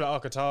 Yeah. You'll just be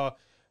like, oh, Qatar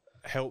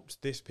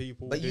helped this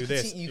people But do you could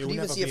this. see, you It'll could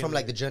even never see it be from in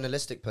like the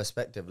journalistic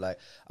perspective. Like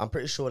I'm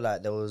pretty sure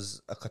like there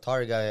was a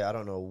Qatari guy. I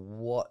don't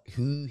know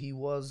who he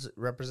was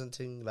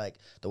representing like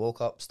the World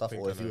Cup stuff,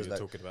 think or I if he know was you're like.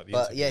 talking about the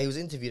But interview. yeah, he was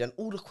interviewed, and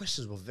all the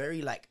questions were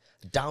very like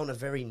down a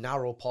very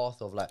narrow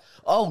path of like,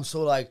 oh,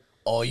 so like,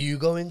 are you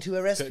going to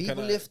arrest Can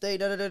people I- if they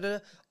da da da da?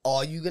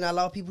 Are you gonna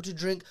allow people to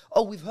drink?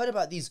 Oh, we've heard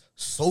about these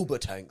sober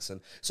tanks, and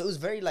so it was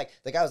very like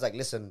the guy was like,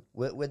 listen,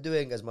 we're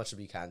doing as much as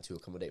we can to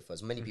accommodate for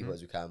as many people as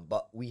we can,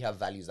 but we have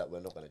values that we're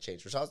not going to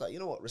change. Which I was like, you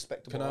know what,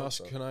 respectable. Can I ask?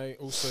 answer. Can I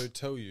also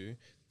tell you?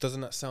 Doesn't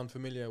that sound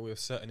familiar with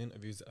certain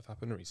interviews that have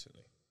happened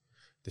recently?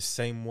 The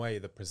same way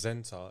the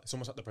presenter, it's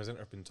almost like the presenter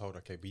have been told,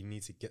 okay, we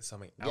need to get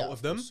something out Yeah, of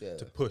of them course, yeah.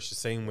 to push. The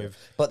same with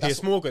But Piers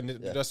that's- Morgan.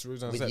 yeah. That's the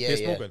reason I With- said yeah,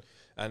 Piers yeah. Morgan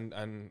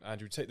and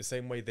Andrew Tate. The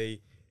same way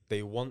they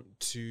want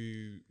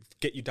to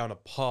get you down a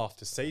path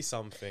to say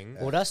something.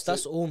 Well,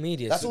 that's all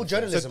media. That's to all be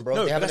fair. journalism, bro.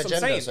 No, They have an that's what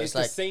I'm agenda. saying. So It's it's the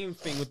like, same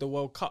thing with the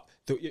World Cup.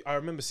 I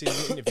remember seeing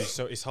the interview,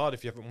 so it's hard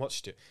if you haven't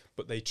watched it.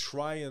 But they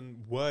try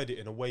and word it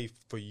in a way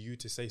for you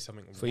to say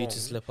something For you to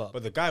slip up.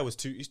 But the guy he's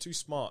too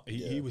smart.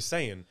 He was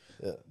saying,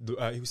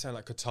 he was saying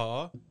like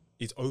Qatar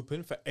is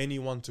open for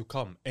anyone to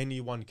come.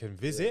 Anyone can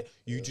visit.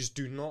 You just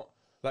do not,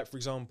 like for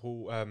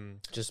example,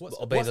 Just what's,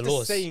 obey what's the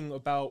laws. saying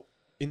about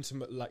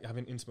intimate, like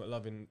having intimate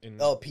love in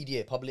oh,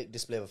 PDA, public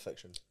display of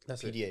affection.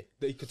 that's PDA. it.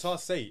 The Qatar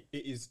say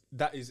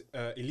that is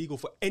illegal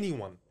for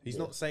anyone. He's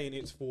not saying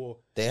it's for.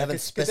 They haven't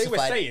Because they were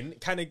specified- saying,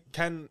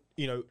 can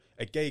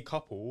a gay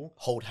couple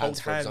Hold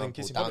hands, for example, and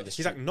kiss in down public? the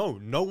He's like,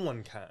 no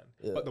one can.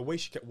 Yeah. But the way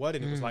she kept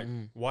wording it was like,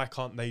 why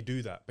can't they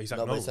do that? But he's like,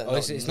 no. Nobody's, Oh,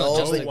 it's not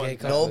just nobody- the gay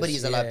couples.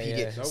 nobody's allowed Yeah, PDA.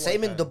 yeah. No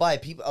Same one in can.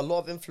 Dubai. People, a lot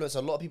of influence,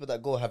 a lot of people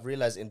that go have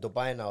realized in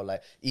Dubai now,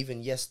 like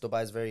even yes,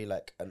 Dubai is very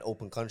like an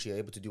open country. You're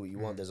able to do what you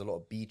want. There's a lot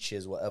of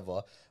beaches,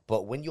 whatever.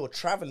 But when you're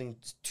traveling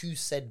to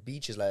said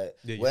beaches, like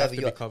Yeah, you wherever have to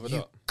be you're, covered you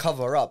up.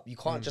 cover up. You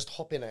can't just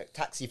hop in a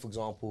taxi, for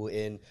example,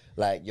 in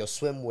like your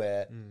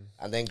swimwear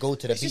and then go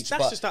to the It's beach. just-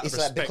 that's but just out of it's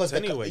like respect because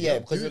anyway. You yeah,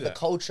 don't because do of the that.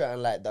 culture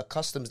and like the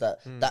customs that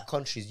that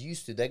country's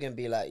used to, they're gonna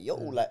be like, yo,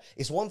 like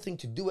it's one thing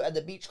to do it at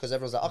the beach because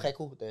everyone's like, okay,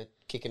 cool, they're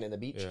kicking it in the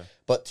beach. Yeah.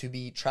 But to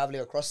be traveling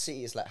across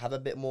cities, like have a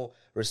bit more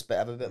respect,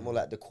 have a bit more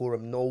like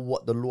decorum, know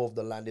what the law of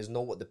the land is,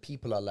 know what the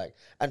people are like,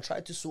 and try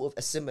to sort of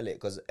assimilate.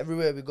 Because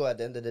everywhere we go, at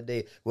the end of the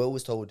day, we're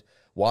always told,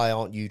 why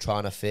aren't you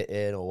trying to fit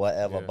in or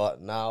whatever? Yeah.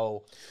 But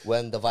now,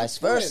 when the vice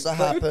point. versa Good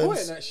happens,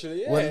 point,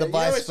 actually, yeah. when the You know,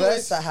 vice it's always-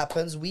 versa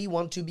happens, we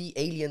want to be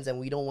aliens and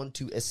we don't want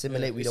to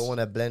assimilate. Yeah, we don't it's- want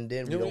to blend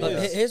in. We You know don't what But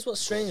want it to. here's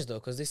what's strange though,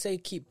 because they say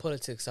keep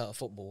politics out of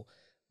football,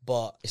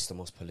 But It's the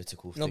most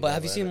political. no, thing but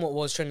have you ever, seen innit? what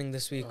was trending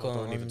this week Oh, on,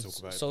 don't even on talk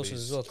about it, socials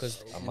please. as well?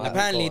 Because I might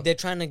apparently go. they're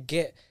trying to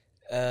get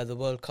the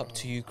World Cup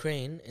to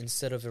Ukraine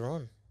instead of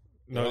Iran.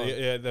 No,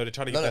 yeah, they're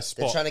trying to get No, their they're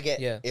spot. trying to get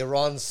Yeah.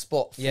 Iran's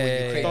spot for Yeah, yeah,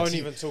 Ukraine. yeah. Don't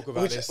even talk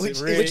about Which- this. which-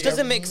 It really- which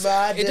doesn't make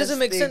it doesn't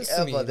make sense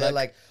to me. They're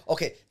like,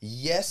 okay,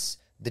 yes,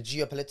 the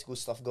geopolitical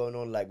stuff going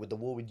on, like with the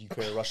war with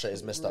Ukraine and Russia,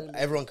 is messed up.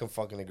 Everyone can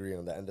fucking agree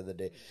on the end of the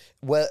day.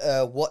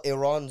 Well, what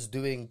Iran's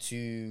doing to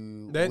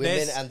women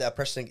there's- and the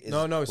oppression is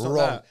No, it's not wrong.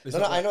 that. It's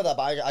No, not I that. know that,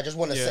 but I just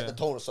want to set Yeah. the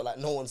tone so like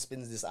no one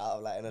spins this out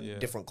of like in a Yeah.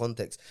 different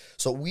context.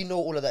 So we know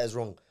all of that is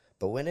wrong,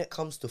 but when it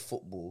comes to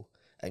football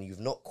and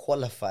you've not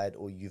qualified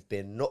or you've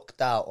been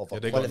knocked out of a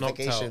they got knocked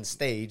qualification out.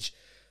 stage.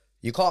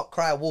 You can't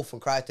cry wolf and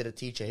cry to the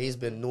teacher. He's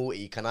been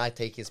naughty. Can I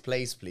take his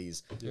place,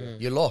 please?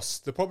 You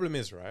lost. The problem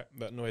is, right,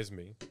 that annoys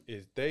me,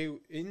 is they,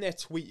 in their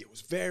tweet, it was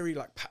very,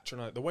 like,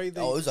 patronising. The way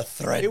they... Oh, it was a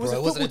thread, It was bro.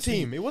 a It wasn't football a tweet.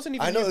 team. It wasn't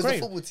even I know, it was a Ukraine.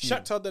 football team.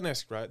 Shakhtar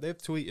Donetsk, right, they've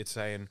tweeted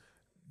saying...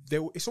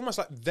 It's almost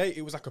like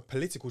it was like a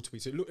political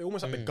tweet. So it looked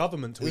almost like the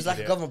government tweeted It was like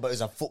a government, but it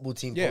was a football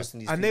team Yeah, posting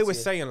these and they tweets, were yeah.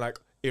 saying, like,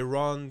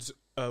 Iran's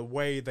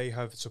way they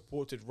have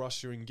supported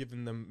Russia in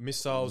giving them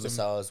missiles,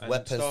 Missiles,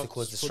 weapons to stuff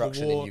cause for the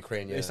destruction in war.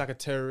 Ukraine, yeah. It's like a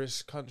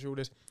terrorist country, all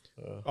this.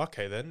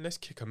 Okay, then, let's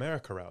kick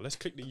America out. Let's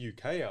kick the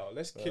UK out.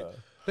 Let's kick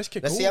Let's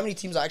all... see how many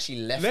teams are actually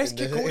left. Let's in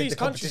kick the, all in these the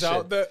countries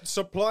competition. out that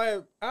supply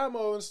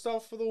ammo and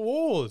stuff for the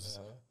wars.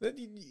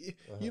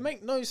 You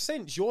make no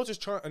sense. You're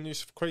just trying, and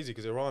it's crazy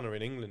because Iran are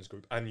in England's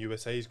group and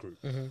USA's group.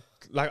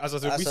 Like as I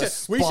said, That's a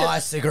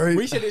spicy group.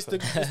 we said it's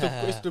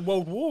the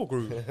World War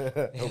group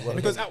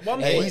because at one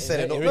Hey, point he said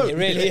it, not It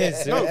really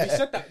is. No, we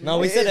said that. No,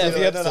 we It said is, that a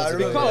few no, no, I episodes ago.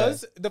 remember.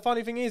 Because the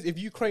funny thing is, if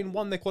Ukraine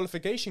won their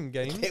qualification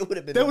game, They would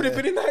have been. they would have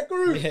been in that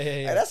group. Yeah, yeah,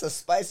 Hey, yeah. that's a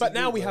spicy. But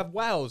now group, we bro. have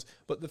wows.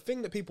 But the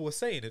thing that people were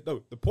saying,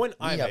 no, the point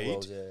I have made,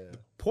 wows, yeah, yeah. the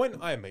point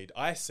I made,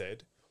 I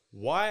said,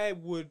 why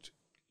would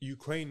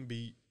Ukraine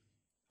be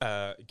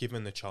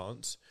given the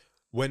chance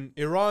when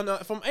Iran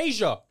are from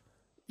Asia?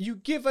 You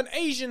give an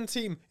Asian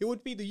team, it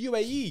would be the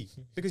UAE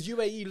because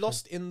UAE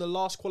lost in the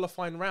last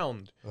qualifying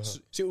round. So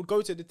it would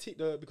go to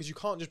the because you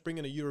can't just bring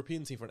in a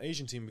European team for an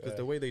Asian team because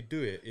the way they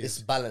do it It's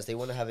is balanced. They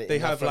want to have it. they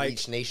enough have from like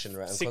each nation,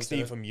 right? and 16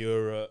 continent. from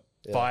Europe,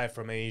 5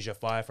 from Asia,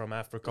 5 from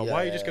Africa.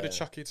 Why are you just going to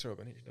chuck it to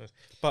them?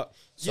 But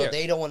So yeah.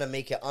 they don't want to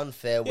make it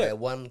unfair where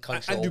one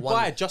country And or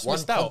Dubai just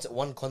missed out.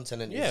 one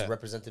continent Yeah. is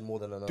represented more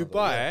than another.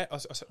 Dubai, I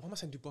said, why am I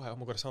saying Dubai? Oh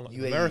my god, I sound like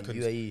UAE,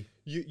 Americans. UAE,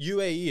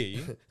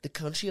 UAE, the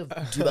country of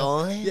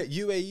Dubai. yeah,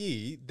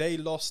 UAE, they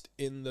lost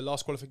in the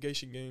last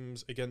qualification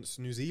games against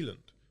New Zealand.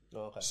 Oh,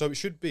 okay. So it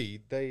should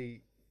be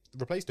they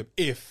replaced them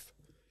if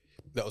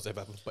that was ever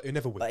happened, but it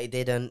never will. But it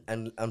didn't,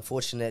 and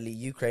unfortunately,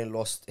 Ukraine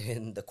lost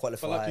in the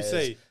qualifiers. like you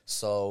say-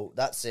 so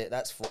that's it.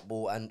 That's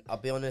football, and I'll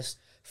be honest,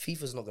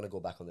 FIFA's not going to go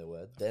back on their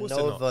word. They're course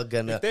they're never not.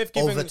 going to If they've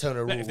given, overturn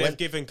a rule. if they've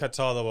given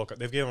Qatar the World Cup,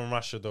 they've given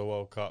Russia the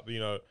World Cup. You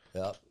know,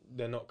 Yeah.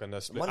 they're not going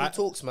to split. Money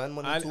talks, man.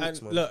 Money talks,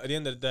 and man. look, at the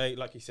end of the day,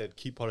 like you said,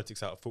 keep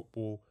politics out of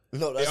football.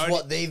 No, that's It only-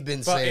 what they've been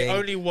but saying. it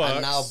only works.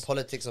 And now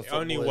politics and It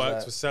football only is works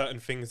like- for certain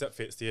things that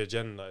fits the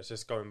agenda. It's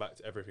just going back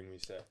to everything we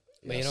said.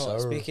 But you Yes, know,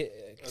 sir. speaking,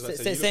 As I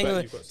said, you staying look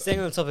on, back, you've got staying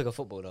on the topic of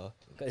football though,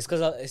 it's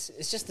because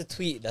it's just a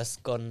tweet that's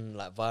gone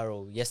like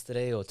viral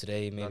yesterday or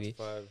today maybe.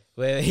 95.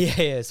 Where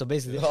yeah. So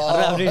basically, Oh,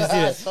 I don't know if you I see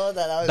it. saw that.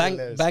 That was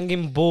hilarious.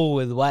 Banging ball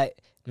with white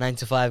 9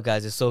 to 5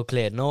 guys is so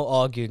clear. No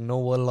arguing, no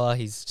wallah.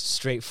 He's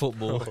straight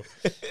football.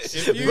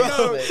 If you Bro,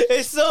 know,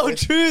 It's so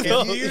true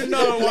though. if you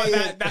know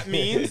what that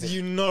means,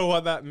 you know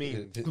what that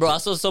means. Bro, I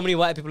saw so many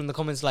white people in the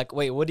comments like,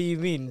 wait, what do you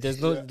mean?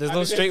 There's no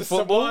And straight the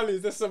football.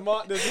 Somalis, there's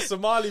a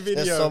Somali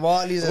video. There's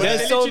Somalis. Where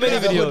There's they so literally many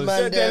have a-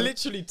 videos. They're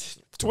literally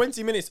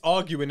 20 minutes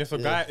arguing if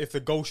if the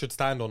goal should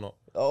stand or not.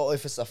 Oh,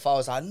 if it's a foul,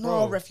 it's like, no,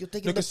 Bro. ref, you're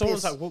taking Look, the at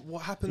someone's piss. like,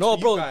 what happened No,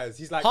 to bro. you guys?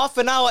 He's like, Half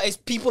an hour is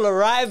people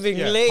arriving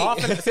yeah, late.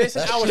 half an, say it's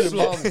an That's hour true,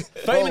 slot. bro.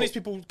 30 Bro. minutes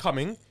people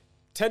coming,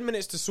 10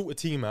 minutes to sort a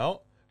team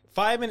out,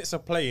 5 minutes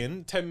of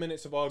playing, 10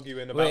 minutes of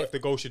arguing about Wait. if the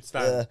goal should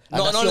stand. Yeah. And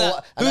No, that's no, your no.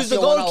 one- and Who's that's the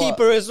your 1 hour.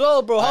 goalkeeper as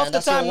well, bro? Half the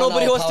that's your time 1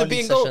 nobody hour wants to Powley be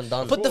in goal. session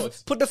done.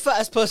 Put the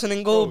fattest person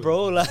in goal,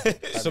 bro.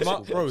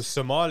 Like, Bro,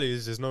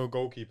 Somalis, there's no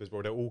goalkeepers,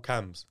 bro. They're all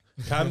cams.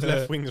 Cams,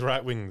 left wings,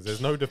 right wings.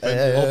 There's no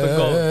defenders. Open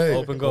goal,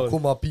 open goal. Cool,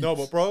 my peeps. No,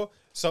 but bro,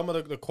 some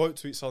of the quote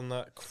tweets on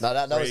that. No,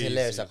 that was crazy.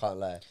 hilarious. I can't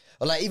lie.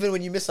 Or like even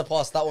when you miss a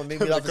pass, that one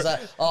made me laugh. It's like,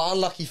 oh,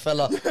 unlucky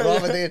fella,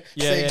 rather than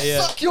saying,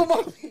 yeah. "Suck your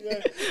mum."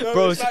 No,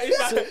 Bro, it's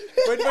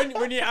like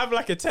when you have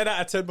like a 10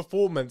 out of 10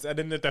 performance and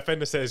then the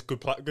defender says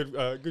good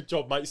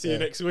job, mate, see you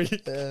next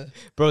week.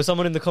 bro,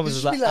 someone in the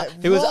comments was You should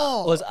like, be like,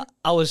 raw.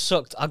 I was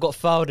shocked. I got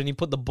fouled and he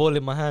put the ball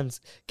in my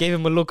hands. Gave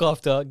him a look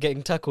after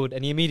getting tackled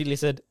and he immediately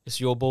said, "It's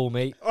your ball,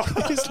 mate."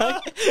 It's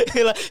like,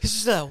 it's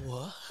just like,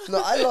 what?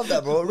 No, I love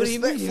that, bro. What do you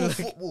mean? Respectful Like-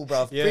 football,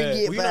 bro. Yeah. Bring it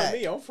Well, you know back.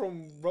 me, I'm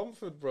from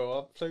Romford, bro.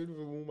 I've played with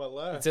him all my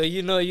life. So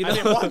you know. And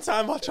then one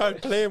time I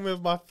tried playing with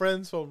my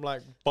friends from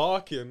like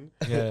Barking.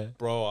 Yeah.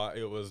 Bro,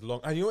 it was long.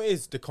 And you know what it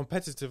is? The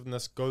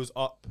competitiveness goes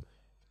up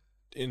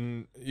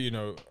in, you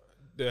know,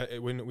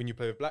 when you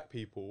play with black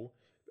people.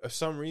 For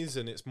some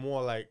reason, it's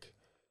more like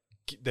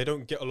they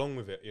don't get along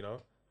with it, you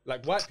know?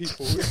 Like white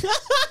people. Wait,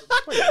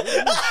 what do you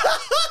mean?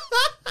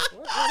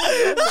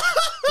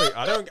 Wait,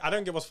 I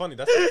don't get what's funny.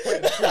 That's the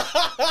point of the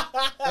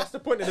tweet. That's the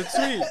point of the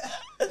tweet.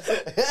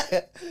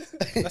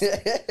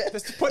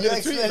 That's the point Your of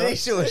the tweet. No?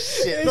 explanation was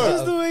shit. It's bro.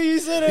 just the way you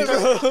said it,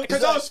 bro.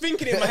 Because I was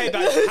thinking in my head,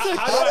 like,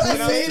 how do I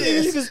pronounce say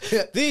this?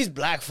 this? These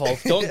black folk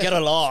don't get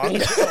along. I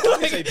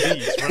didn't say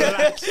these.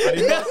 Relax.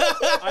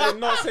 I did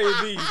not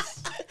say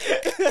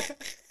these.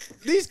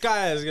 These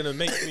guys are gonna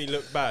make me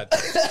look bad.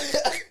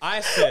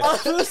 I said,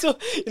 Also,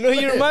 you know,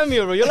 you remind me,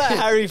 bro. You're like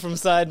Harry from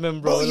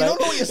Sidemen, bro. Bro, you like,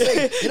 don't know what you're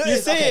saying. You, know you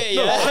say it,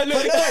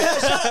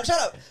 yeah. Shut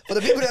up. For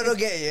the people that don't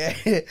get it,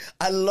 yeah,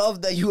 I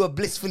love that you are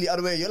blissfully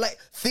unaware. You're like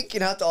thinking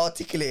how to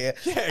articulate it.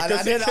 Yeah, and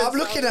 'cause then it I'm can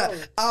looking sound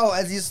at Al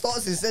as he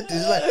starts his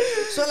sentence. Like,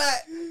 so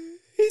like,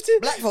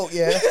 black folk,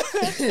 yeah.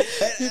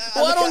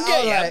 Well, I don't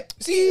get Al, it.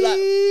 See, like,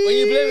 when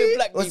you blame it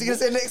black what's he people.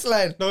 gonna say next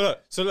line? no.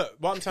 So look,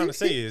 what I'm trying to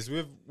say is,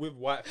 with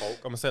white folk,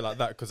 I'm gonna say it like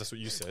that because that's what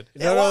you said.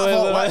 No,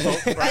 white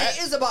folk, wait. Hey,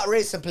 it is about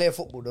race and playing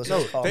football, though. So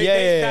it's calm.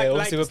 Yeah,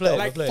 obviously we're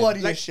playing,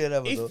 Funniest shit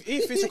ever, though.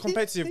 If it's a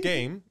competitive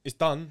game, it's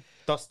done,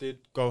 dusted,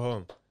 go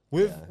home.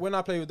 When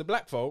I play with the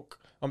black folk,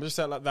 I'm just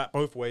saying like that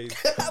both ways.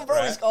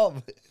 Bro, it's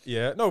calm.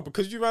 Yeah, no,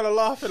 because you man are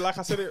laughing like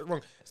I said it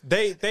wrong.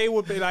 They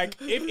would be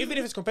like, even if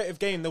it's a competitive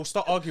game, they'll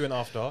start arguing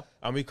after,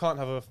 and we can't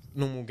have a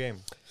normal game.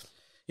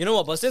 You know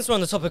what? But since we're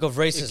on the topic of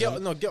racism,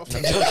 Get off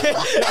that topic.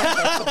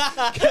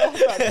 Get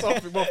off that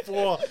topic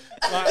before.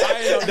 Like,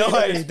 I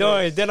ain't don't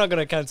worry, they're not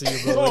gonna cancel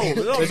you, bro.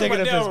 They're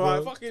taking a piss,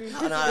 bro. Fucking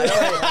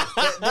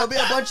There'll be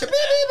a bunch of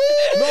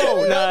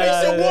no, that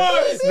makes it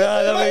worse.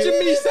 Imagine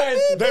me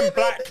saying them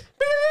black.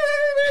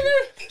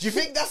 Do you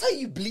think that's how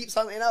you bleep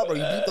something out, bro?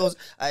 You bleep those,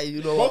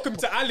 you know. Welcome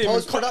to Alim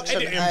Post production,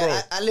 editing, bro.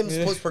 Alim's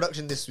post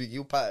production this week.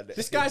 You patterned it.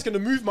 This guy's gonna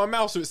move my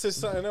mouth so it says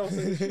something else.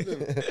 I'm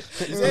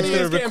just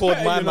gonna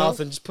record my mouth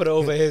and just put it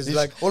over his. He's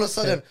Like, all of a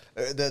sudden,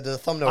 the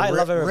thumbnail. I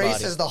love everybody.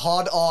 Race is the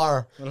hard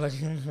R.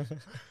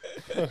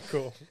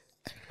 Cool.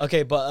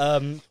 okay,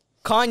 but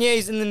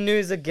Kanye's in the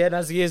news again,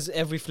 as he is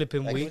every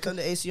flipping Can you week. turn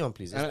the AC on,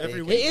 please? Every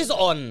It week. is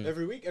on.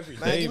 Every week, every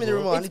day. Man, give me the bro.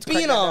 remote. I It's need to crack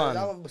been that on.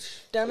 down. That one-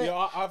 Damn it.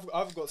 Yeah,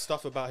 I've got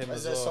stuff about him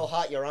Is as it so well.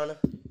 hot, Your Honor?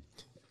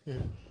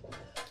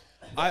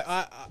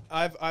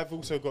 I've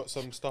also got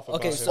some stuff about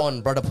Okay, him. It's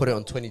on, brother. Put it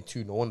on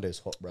 22. No wonder it's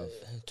hot, bro.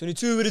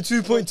 22 with a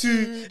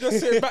 2.2. Just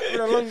sit back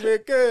with a long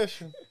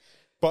vacation.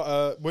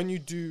 But when you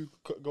do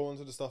go on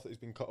to the stuff that he's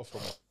been cut off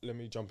from, let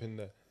me jump in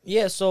there.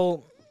 Yeah,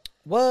 so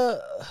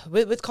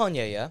with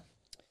Kanye, yeah.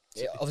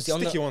 Obviously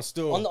Sticky one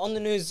still. on the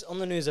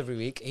news every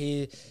week.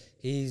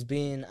 He's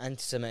been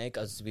anti-Semitic,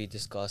 as we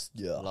discussed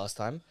last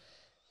time,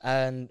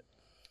 and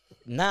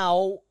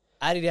now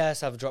Adidas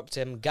have dropped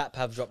him, Gap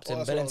have dropped him,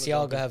 that's what I was Balenciaga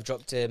thinking. have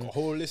dropped him, A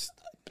whole list.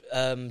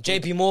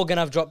 JP Morgan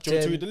have dropped Do you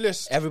want him. to read the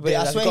list? Everybody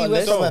I has swear got he a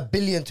went list. from $1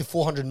 billion to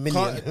 400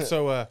 million. Kanye.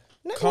 So Yeah,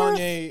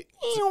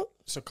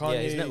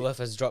 Kanye. his net worth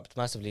has dropped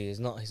massively.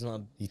 He's not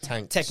He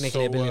tanked.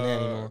 technically a billionaire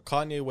anymore.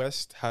 Kanye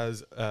West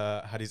has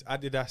had his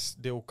Adidas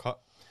deal cut.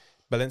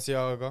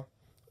 Balenciaga,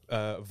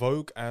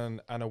 Vogue,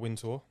 and Anna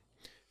Wintour.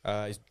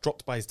 He's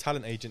dropped by his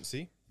talent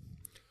agency.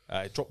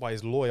 He's dropped by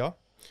his lawyer.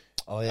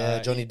 Oh yeah,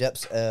 Johnny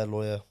Depp's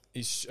lawyer.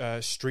 His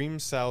stream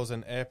sales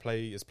and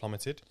airplay is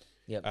plummeted.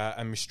 Yep.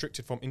 And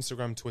restricted from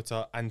Instagram,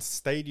 Twitter, and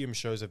stadium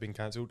shows have been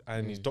cancelled,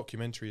 and his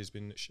documentary has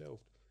been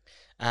shelved.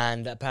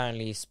 And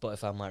apparently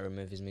Spotify might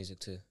remove his music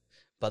too,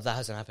 but that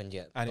hasn't happened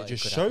yet. And but it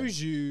just could shows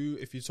happen. you,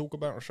 if you talk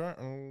about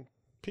certain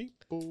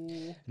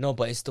people, No,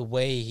 but it's the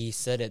way he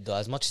said it though.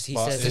 As much as he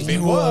But says it's it's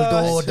been New World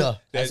worse. Order.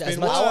 There's as been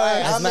much-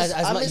 worse.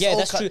 I miss yeah, old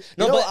that's Ka- true. You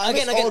No, know, but I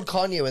miss again, old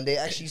Kanye when they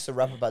actually used to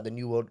rap about the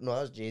new world. No,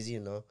 that was Jay-Z, you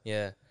know.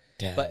 yeah.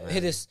 Damn, But man.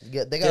 hear this.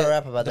 Yeah, they gotta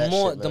rap about the that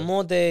more, shit, the man.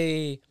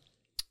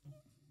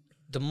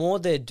 more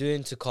they're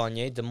doing to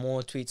Kanye, the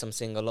more tweets I'm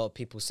seeing a lot of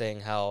people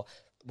saying how,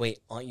 wait,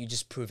 aren't you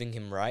just proving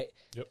him right?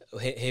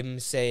 Yep. Him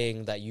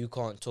saying that you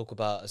can't talk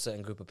about a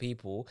certain group of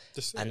people,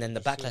 Just say and it, then the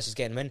just say backlash is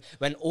getting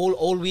when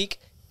all week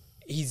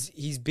he's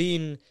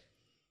been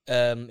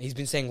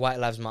saying white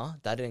lives matter.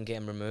 That didn't get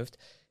him removed.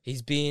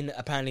 He's been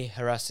apparently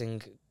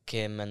harassing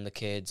Kim and the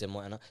kids and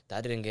whatnot.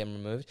 That didn't get him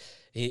removed.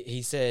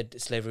 He said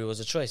slavery was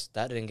a choice.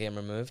 That didn't get him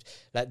removed.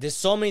 Like, there's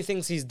so many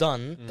things he's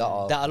done That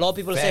are that a lot of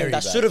people are saying very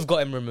that bad. should have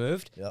got him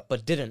removed, Yep.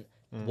 but didn't.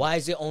 Why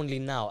is it only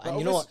now? And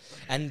you know what?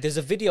 And there's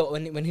a video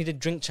when he did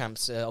Drink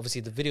Champs.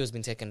 Obviously, the video's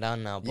been taken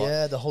down now. But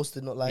Yeah, the host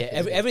did not like yeah,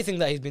 it. everything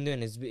that he's been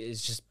doing is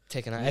just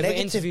taken out. Every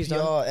Negative interview's PR,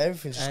 done.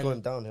 everything's just And- going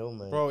downhill,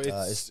 man. Bro,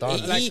 it's done.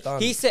 He, It's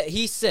done.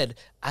 he said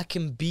I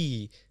can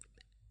be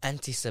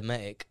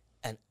anti-Semitic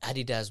and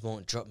Adidas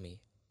won't drop me.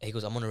 He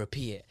goes, I'm gonna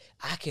repeat it.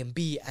 I can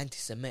be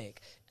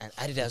anti-Semitic and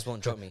Adidas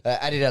won't drop me.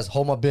 Adidas,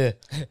 hold my beer.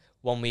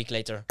 1 week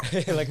later,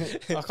 like,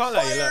 I can't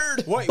let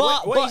you look.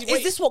 but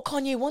is this what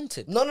Kanye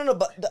wanted? No.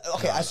 But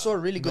okay, I saw a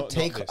really good Not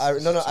take. this.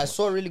 I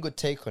saw a really good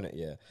take on it.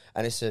 Yeah,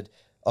 and it said,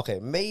 okay,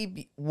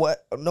 maybe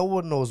what no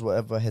one knows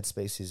whatever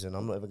headspace he's in.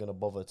 I'm not even gonna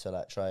bother to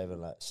like try even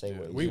like say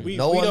what he's we in.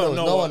 No don't one knows.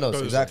 know No what one knows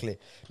goes on. exactly.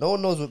 No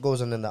one knows what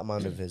goes on in that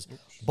mind of his.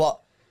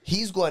 But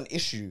he's got an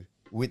issue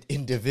with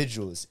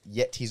individuals,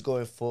 yet he's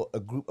going for a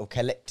group of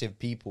collective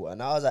people.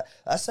 And I was like,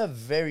 that's a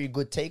very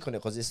good take on it,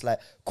 because it's like,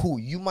 cool,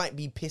 you might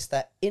be pissed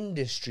at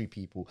industry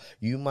people,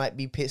 you might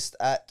be pissed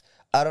at,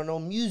 I don't know,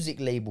 music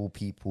label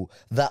people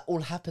that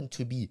all happen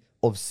to be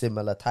of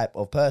similar type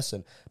of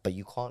person, but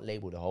you can't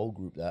label the whole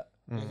group that.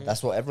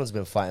 That's what everyone's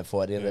been fighting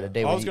for at the end of the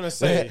day. I was gonna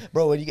say,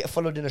 bro, when you get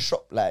followed in a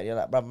shop, like, you're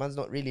like, bro, man's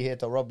not really here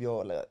to rob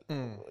your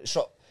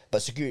shop,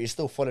 but security is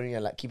still following you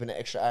and like keeping an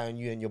extra eye on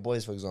you and your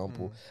boys, for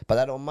example. But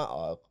that don't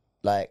matter.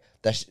 Like,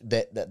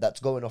 that's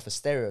going off a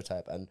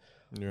stereotype, and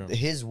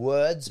his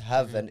words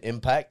have an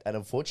impact, and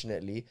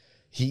unfortunately,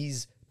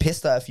 he's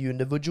pissed at a few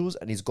individuals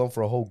and he's gone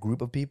for a whole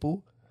group of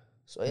people.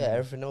 So yeah,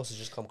 everything else has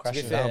just come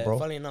crashing down, bro.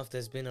 Funny enough,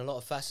 there's been a lot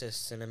of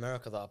fascists in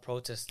America that are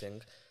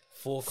protesting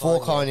for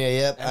Kanye,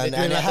 yep. And it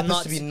like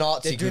happens to be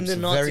Nazi groups, the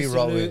Nazi very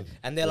salute, wrong.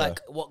 and they're like,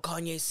 what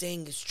Kanye's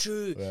saying is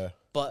true. Yeah.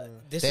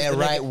 But this They're is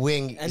right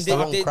wing. and It's the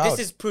wrong crowd. this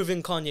is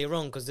proving Kanye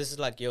wrong, because this is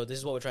like, yo, this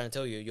is what we're trying to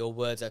tell you. Your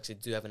words actually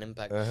do have an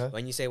impact.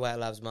 When you say White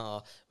Lives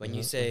Matter, when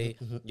you say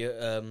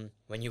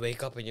when you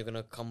wake up and you're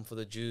gonna come for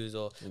the Jews,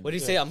 or what do you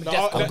say? I'm No,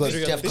 Defcon this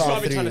 3. is Defcon what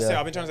I've been 3, trying to say. yeah.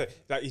 I've been trying to say,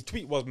 like, his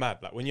tweet was mad.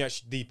 Like, when you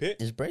actually deep it,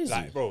 It's crazy.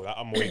 Like, bro, like,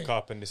 I'm wake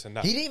up and this and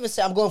that. He didn't even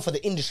say I'm going for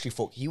the industry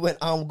folk. He went,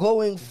 I'm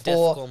going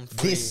for Defcon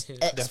 3. this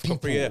X Defcon people.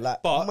 3, yeah.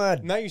 Like, But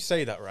mad. now you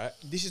say that, right?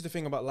 This is the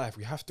thing about life.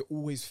 We have to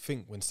always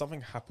think when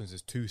something happens,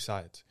 there's two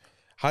sides.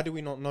 How do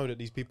we not know that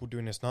these people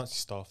doing this Nazi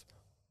stuff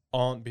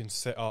aren't being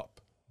set up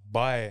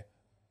by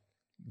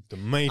the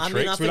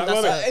Matrix? I think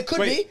that's It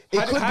could be.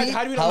 It could be.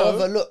 How do we not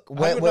However, know? look,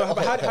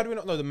 How do we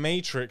not know the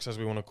Matrix, as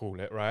we want to call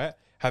it, right?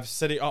 Have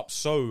set it up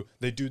so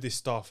they do this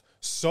stuff,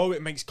 so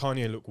it makes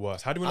Kanye look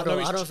worse. How do we not know?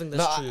 I don't think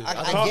that's No, true.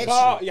 I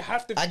get you. You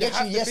have to. I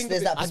get you. Yes,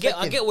 there's that I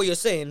perspective. get what you're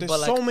saying. There's but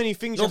like, so many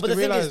things No, you have but to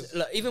the thing realize. is,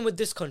 like, even with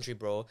this country,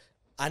 bro,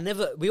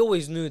 we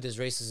always knew there's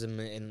racism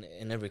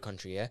in every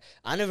country, yeah?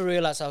 I never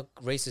realized how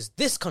racist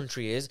this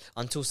country is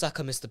until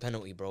Saka missed the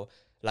penalty, bro.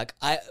 Like,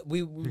 we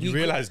You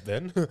realized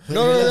then?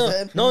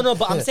 no,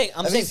 but I'm saying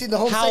Have you seen the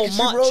Home how Secretary,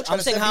 bro, much. trying I'm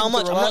to saying send how people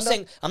much.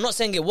 to I'm not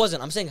saying it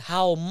wasn't. I'm saying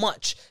how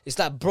much. It's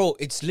like, bro,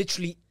 it's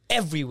literally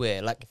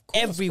everywhere. Like,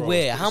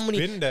 everywhere. bro. How It's many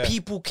been there.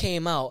 people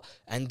came out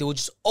and they were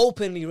just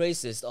openly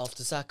racist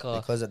after Saka?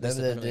 Because at the end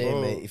missed of the penalty. day,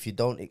 Bro. mate, if you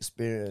don't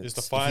experience, It's the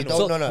if you final. don't,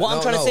 So no, no, what I'm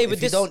no, trying to no, say if with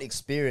you this- don't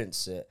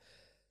experience it,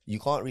 you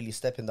can't really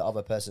step in the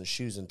other person's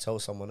shoes and tell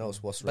someone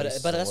else what's But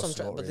racist. but and that's what I'm what's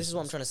trying. not But this is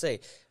what I'm racist. trying to say.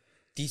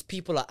 These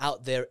people are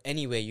out there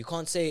anyway. You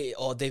can't say,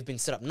 oh, they've been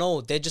set up. No,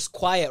 they're just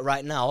quiet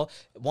right now.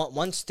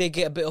 Once they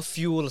get a bit of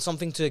fuel or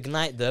something to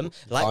ignite them,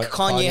 like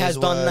Kanye has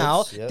Kanye's done now,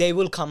 words, yep. they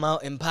will come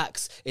out in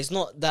packs. It's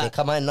not that They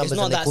come out in numbers it's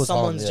not and they that cause harm,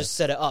 someone's yeah. just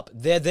set it up.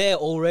 They're there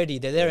already.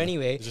 They're there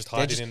anyway. They're just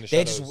hiding in the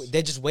they shadows.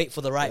 they just wait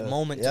for the right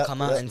moment Yeah, to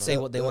come out yeah, and say yeah,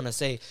 what they yeah. want to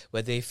say,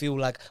 where they feel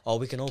like, oh,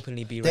 we can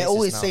openly be They're racist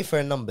always now. safer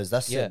in numbers.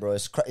 That's Yeah. it, bro.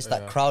 It's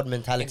that crowd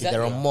mentality. Exactly.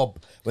 They're a mob.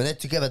 When they're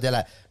together, they're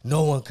like,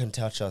 no one can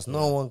touch us.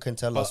 No one can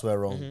tell us we're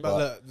wrong.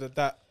 But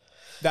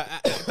that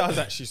does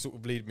actually sort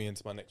of lead me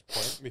into my next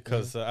point,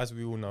 because as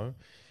we all know,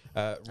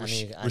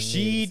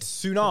 Rashid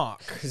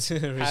Sunak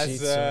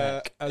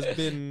has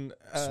been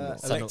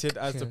elected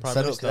as the prime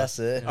Sanuk, minister. that's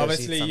it.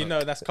 Obviously, Rashid you know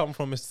Sunak. that's come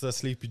from Mr.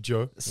 Sleepy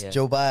Joe. It's Yeah.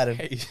 Joe Biden.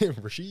 Hey,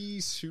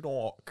 Rashid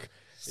Sunak.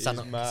 is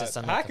Sanuk, mad. it's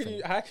a Sanuk, How I can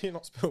think. you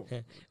not spell?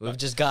 We've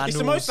just got It's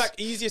the most like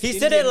easiest he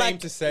Indian said it name like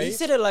to say. he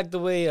said it like the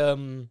way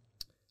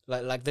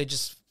like they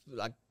just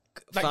like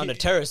found you- a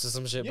terrorist or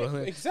some shit, Yeah, bro.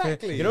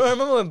 exactly. You know,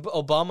 remember when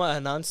Obama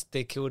announced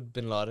they killed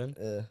Bin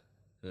Laden?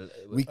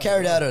 We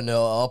carried out an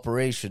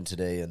operation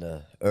today in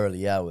the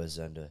early hours,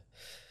 and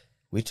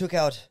we took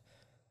out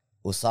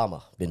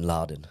Osama bin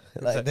Laden.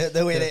 Like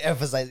the way they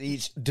emphasize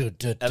each. And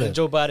then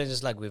Joe Biden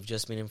just like, we've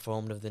just been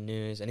informed of the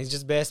news, and he's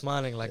just bare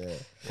smiling like,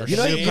 You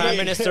know, the Prime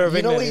Minister of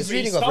you know what England. he's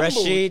reading off?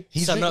 Rashid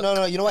He's Sunak.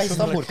 no, you know why he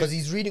stumbled? Because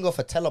he's reading off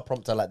a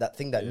teleprompter, like that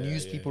thing that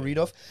news people read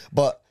off.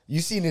 But you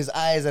seen his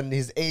eyes and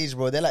his age,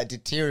 bro. They're like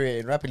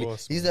deteriorating rapidly.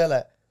 Course, He's there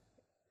like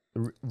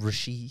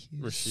Rashid.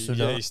 Rashid,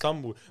 yeah, he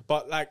stumbled.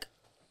 But like,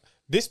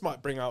 this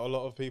might bring out a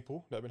lot of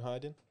people that have been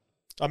hiding.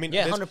 I mean,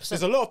 Yeah, there's, 100%.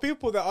 there's a lot of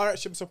people that are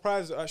actually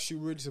surprised that actually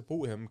really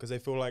support him, because they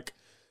feel like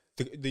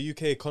the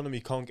UK economy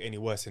can't get any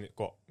worse than it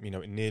got. You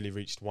know, it nearly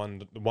reached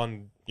one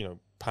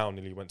pound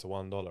nearly went to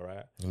 $1,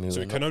 right? So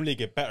it can only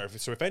get better.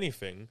 So if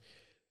anything,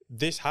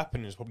 this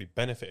happening has probably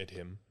benefited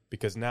him,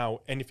 because now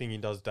anything he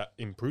does that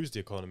improves the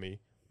economy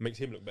makes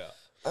him look better.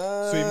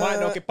 So he might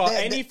not get, but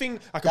anything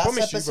I can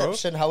promise that's a you, bro.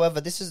 perception.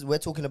 However, we're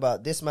talking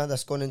about this man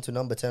that's gone into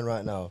number 10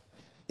 right now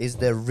is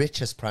the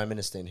richest prime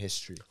minister in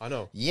history. I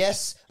know.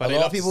 Yes, But a they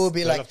lot love of people to- will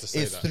be they like, love to say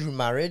it's that. through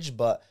marriage,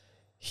 but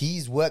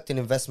he's worked in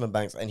investment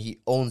banks and he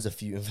owns a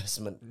few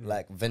investment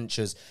like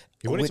ventures,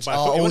 He wanted which to buy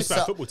are he wanted all to buy a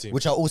set, football team.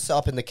 which are all set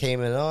up in the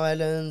Cayman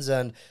Islands,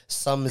 and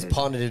some is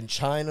partnered in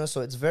China. So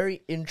it's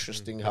very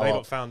interesting They how.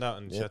 got found out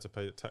and she had to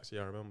pay the tax.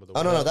 Yeah, I remember.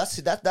 Oh no, that's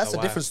a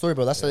wife. different story,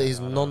 bro. That's his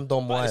I know.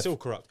 non-dom But wife. it's all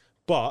corrupt.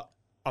 But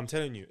I'm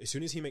telling you, as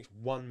soon as he makes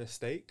one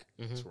mistake,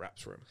 it's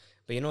wraps for him.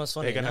 But you know what's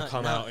funny? They're gonna Now-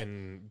 come now- out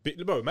in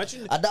bro.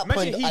 Imagine At that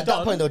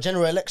point, though,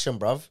 general election,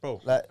 bruv. bro.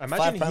 Like Imagine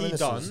 5 prime he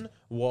ministers. done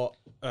what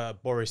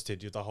Boris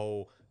did with the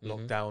whole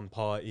lockdown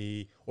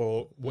party,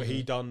 or what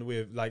he done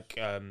with like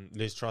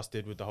Liz Truss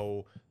did with the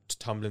whole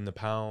tumbling the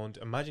pound.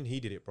 Imagine he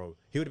did it, bro.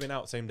 He would have been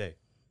out same day,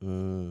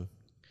 bro.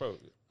 But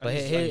And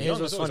he's, here's young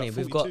what's as well, funny. he's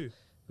We've like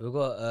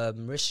got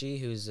 42. Rishi,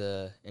 who's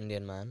a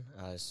Indian man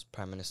as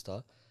Prime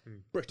Minister.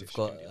 British. We've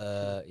got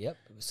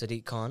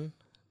Sadiq Khan,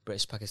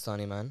 British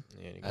Pakistani man,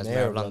 Yeah, as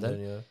Mayor of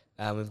London.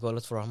 And we've got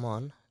Lutfur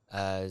Rahman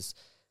as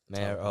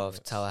Mayor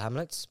of Tower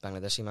Hamlets,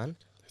 Bangladeshi man.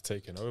 They're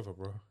taking over,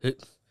 bro.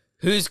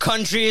 Whose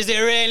country is it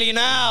really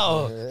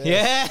now?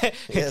 Yeah,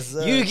 Yes,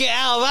 sir. you get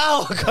out of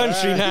our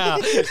country now.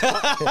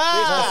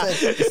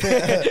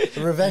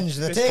 Revenge,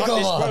 the Bro,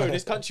 takeover.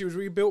 this country was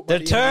rebuilt by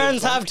The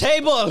turns have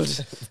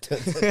tabled.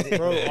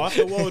 bro,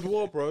 after World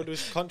War, bro,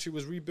 this country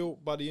was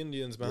rebuilt by the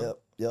Indians, man.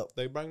 Yep.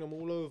 They bring them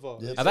all over.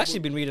 Yep. I've actually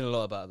been reading a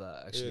lot about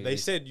that. Actually, Yeah, they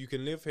said you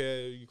can live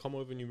here, you come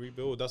over and you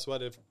rebuild. That's why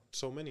there's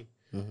so many.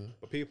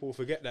 But people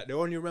forget that. They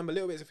only remember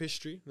little bits of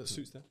history that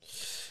suits them.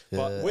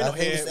 But we're I not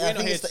think here. it's- We're I not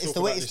think here it's to the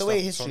talk way about it's this the way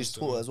stuff history is taught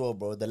constantly. as well,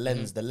 bro.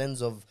 The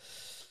lens of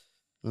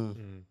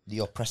the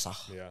oppressor.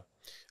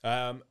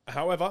 Yeah.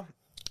 However,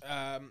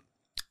 I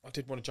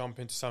did want to jump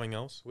into something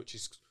else, which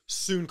is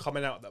soon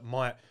coming out that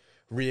might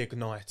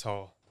reignite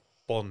our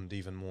bond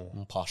even more.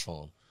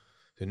 Passion.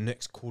 The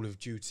next Call of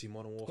Duty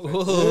Modern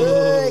Warfare.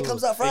 Hey, it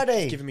comes out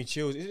Friday. It's giving me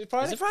chills. Is it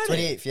Friday? Is it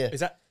Friday? 28th, yeah. Is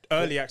that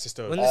early access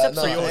though? When this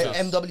episode No,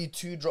 comes out.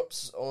 MW2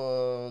 drops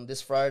on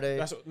this Friday.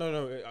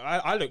 No.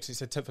 I looked. It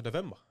said 10th of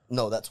November.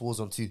 No, that's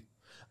Warzone 2.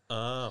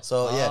 Ah.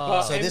 So yeah,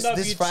 Ah. so this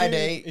MW2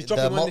 Friday is the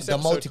dropping when this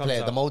episode comes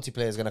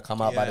multiplayer out. is gonna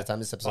come out by the time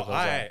this episode But comes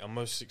I out. am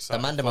most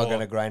excited. Mandem are for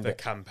gonna grind the it.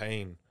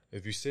 campaign.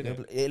 Have you seen it?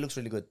 It looks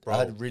really good. Bro. I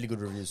had really good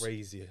reviews.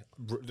 Crazy. I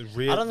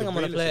don't think I'm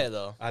gonna play it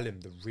though.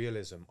 Alim, the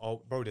realism.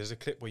 Oh, bro, there's a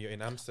clip where you're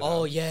in Amsterdam.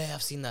 Oh yeah,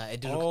 I've seen that.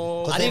 It did look.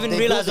 Oh. I didn't even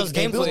realize that was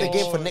game They built footage. the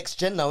game for next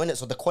gen now, innit?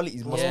 So the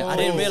quality must. Yeah, I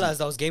be didn't crazy. realize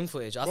that was game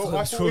footage. I Bro, thought it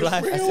was I real thought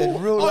life. it was I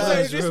said real I was like,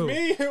 life. is this Real.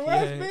 me?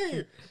 Where's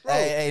me? Bro,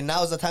 Hey,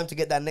 now's the time to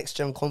get that next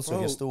gen console. bro,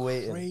 You're still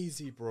waiting.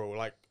 crazy, bro.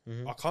 Like,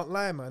 I can't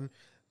lie, man.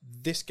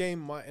 This game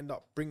might end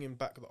up bringing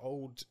back the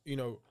old,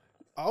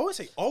 I always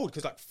say old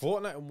because like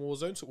Fortnite and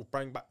Warzone sort of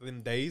bring back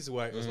them days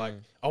where it was like,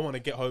 I want to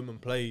get home and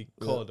play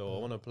COD or I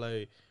want to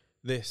play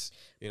this.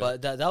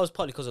 But that was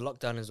partly because of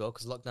lockdown as well.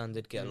 Because lockdown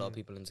did get a lot of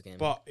people into the game.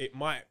 But it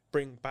might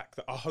bring back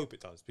I hope it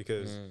does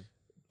because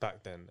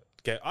back then,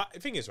 the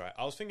thing is, right,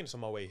 I was thinking this on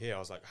my way here. I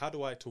was like, how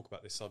do I talk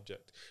about this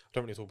subject? I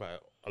don't really talk about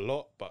it a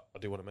lot, but I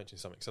do want to mention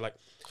something. So like,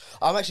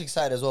 I'm actually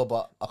excited as well,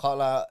 but I can't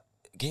lie.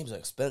 Games are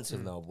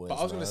expensive now, boys. but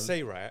I was going man. to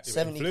say, right,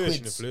 70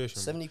 inflation. quid.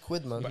 70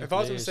 quid, man. But if I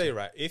was going to say,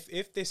 right,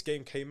 if this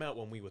game came out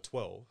when we were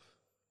 12,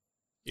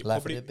 it Life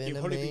probably, would have been it'd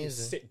probably be a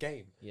amazing. sick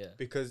game. Yeah.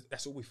 Because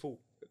that's all we thought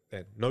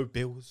then. No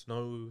bills,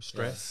 no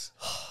stress.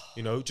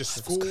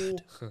 Just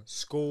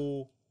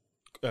school,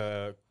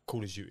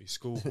 Call of Duty,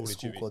 Call of School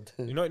Duty. COD.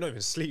 Not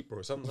even sleep,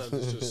 bro. Sometimes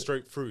it's just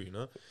straight through,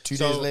 2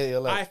 days later, you're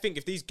like- I think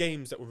if these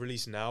games that were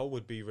released now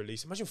would be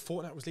released, imagine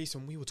Fortnite was released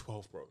when we were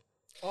 12, bro.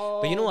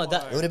 But you know what,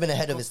 that- It would have been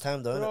ahead of its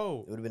time, though. Bro.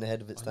 Innit? It would have been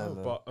ahead of its I know, time,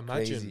 man. but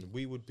imagine Crazy.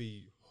 we would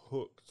be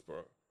hooked,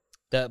 bro.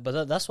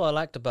 That's what I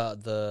liked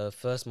about the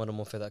first Modern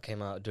Warfare that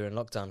came out during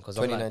lockdown. Because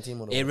 2019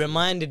 Modern it Warfare.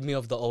 reminded me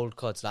of the old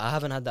CODs. Like, I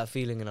haven't had that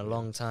feeling in a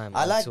long time.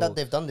 I like until- that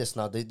they've done this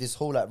now. This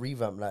whole like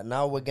revamp. Like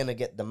now we're gonna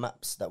get the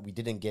maps that we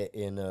didn't get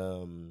in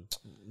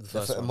the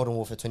first one. Modern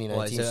Warfare 2019.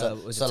 What, is it, so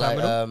was it so like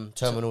Terminal?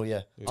 Terminal,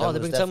 yeah. Oh, they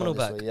bring Terminal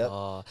this back. way, yeah.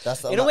 Oh.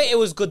 That's the, In a way, it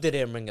was good they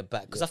didn't bring it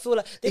back because I feel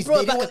like they It's- brought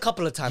they it back didn't a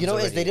couple of times. You know, what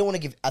it is? already. They didn't want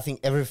to give, I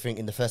think, everything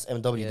in the first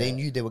MW. Yeah. They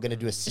knew they were gonna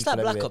do a sequel.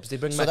 like Black anyway. Ops, they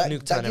bring so back that,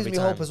 Nuketown that gives every me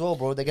hope time. as well,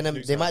 bro. They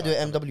Nuketown might do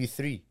back, an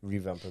MW3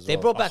 revamp as They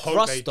well. brought I back hope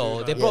Rust they do though.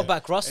 that. They Yeah. brought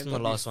back Rust in the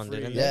last one, MW3,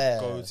 didn't Yeah.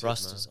 they? goated,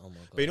 Rust man. is. Oh my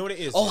god. But you know what it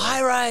is? Oh, yeah?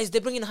 High Rise.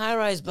 They're bringing High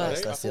Rise back.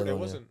 Really? I That's the thought other it one,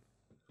 yeah. wasn't.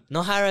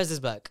 No, High Rise is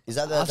back. Is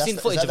that the, I've that's seen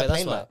the, footage is of that it. the That's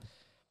paint why. map?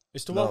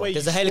 It's the No. one where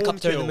There's you a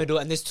helicopter in the spawn middle,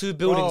 and there's two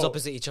buildings Bro,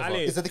 opposite each other.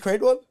 Ali, Is that the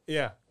crane one? kill.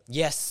 Yeah.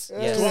 Yes.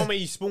 It's Yes. the one where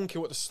you spawn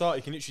kill at the start.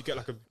 You can literally get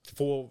like a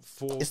four.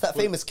 It's that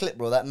famous clip,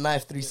 bro. That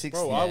knife 360.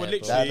 Bro, I would Yeah,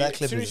 literally, That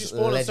clip as soon as you is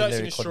spawn on search and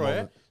legendary COD destroy,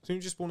 moment. as soon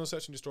as you spawn on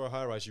search and destroy a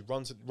high rise, you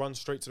run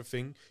straight to the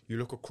thing. You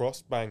look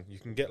across, bang, you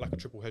can get like a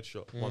triple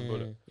headshot, one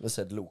bullet. That's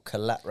a little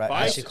collab, right? But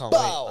I actually can't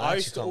Bow! wait. I I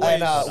used actually to can't always- wait.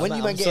 Nah, I'm when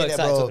you man so get it,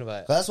 excited bro. talking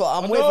about it. That's what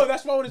I'm I waiting know, for.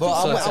 that's what I wanted to Bro, do.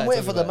 I'm, So I'm excited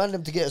waiting for the talking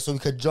mandem to get it so we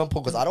could jump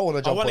on because I don't want to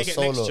I jump want on to get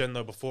solo. next gen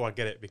though before I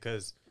get it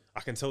because I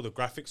can tell the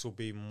graphics will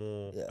be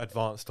more Yeah.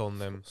 advanced on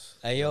them.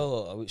 Hey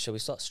yo, shall we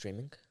start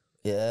streaming?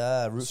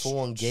 Yeah, Root for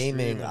One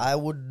Gaming. Streaming. I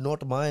would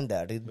not mind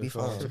that. It'd be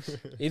fun.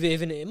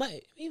 Even it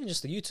might even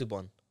just the YouTube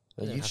one.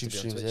 It doesn't have to YouTube be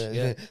on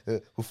streams, Twitch, yeah.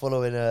 We're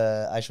following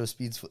I Show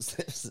Speed's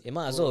footsteps. It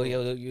might as well.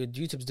 Your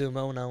YouTube's doing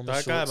well now on the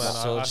That guy, shorts,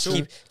 man, so I just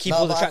feel- keep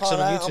all the traction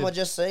on I'm YouTube. gonna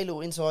just say,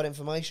 little inside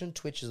information.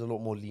 Twitch is a lot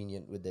more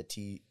lenient with their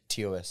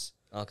TOS.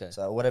 Okay.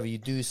 So whatever you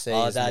do say,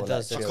 Oh, is that more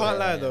does like I Yeah, chill. can't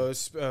lie yeah. though,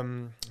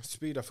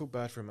 Speed, I feel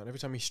bad for him, man. Every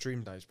time he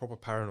streamed that, he's proper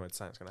paranoid.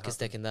 Something's gonna Gets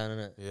happen. taken down,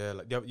 innit? Yeah,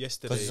 like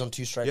yesterday. Because he's on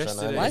 2 strikes right now.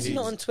 Yesterday Why is he he's-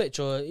 not on Twitch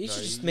or he should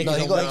No, just he- make No, his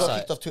he own got website?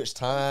 kicked off Twitch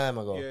time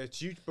ago. Yeah,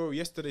 it's you, bro.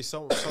 Yesterday,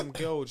 some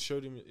girl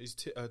showed him his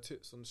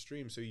tits on the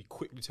stream, so he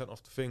quickly turned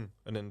off the thing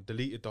and then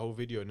deleted the whole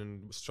video and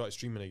then started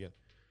streaming again.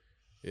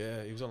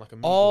 Yeah, he was on like a.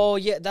 Oh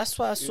yeah, that's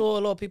why I saw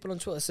a lot of people on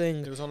Twitter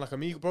saying He was on like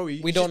Amigo, bro.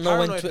 we he's don't just know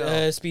when paranoid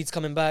now. Speed's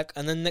coming back,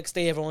 and then next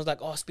day everyone was like,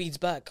 "Oh, Speed's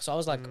back." So I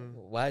was like,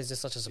 "Why is this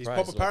such a He's surprise?"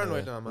 proper Like,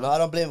 paranoid now, man. No, I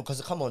don't blame him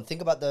because come on,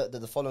 think about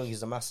the following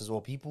he's amassed as well.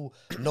 People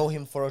know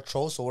him for a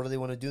troll, so what do they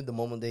want to do the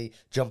moment they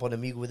jump on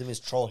Amigo with him is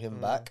troll him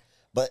back.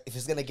 But if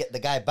it's gonna get the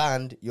guy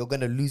banned, you're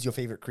gonna lose your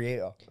favorite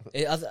creator.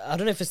 I don't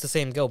know if it's the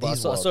same girl, but I He's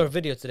saw wild. a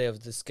video today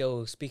of this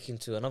girl speaking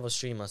to another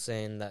streamer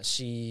saying that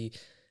she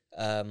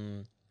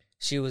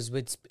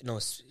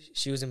was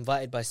she was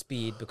invited by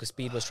Speed because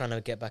Speed was trying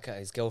to get back at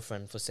his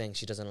girlfriend for saying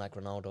she doesn't like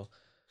Ronaldo.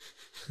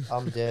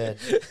 I'm dead.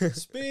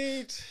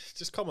 Speed,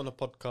 just come on the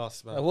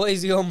podcast, man. What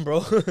is he on,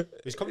 bro?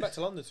 He's coming back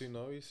to London soon,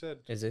 though. He said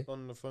Is he?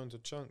 on the phone to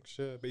Chunks,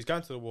 yeah. But he's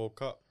going to the World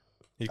Cup.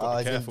 He got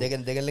to be careful. They're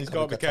gonna link He's up got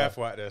to with be Qatar.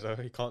 careful out there, so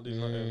he can't do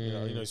nothing.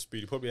 You know,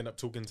 Speed. He'll probably end up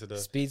talking to the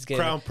Speed's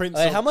getting Crown Prince.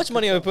 Hey, of- how much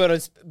money are we put on?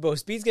 Bro,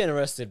 Speed's getting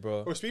arrested,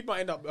 bro. Oh, Speed might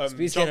end up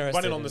Speed's getting running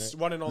arrested, on the innit?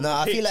 running on. No, the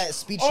I pitch. feel like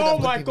Speed should Oh have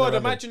good my people god!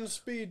 around him. Imagine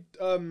Speed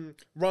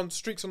run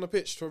streaks on the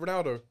pitch for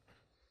Ronaldo.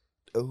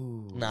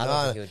 Ooh, Nah, I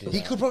don't think he would do he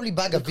that. could probably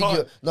bag a He video.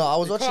 can't. No, I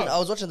was He watching. can't. I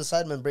was watching the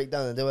Sidemen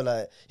breakdown, and they were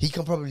like, he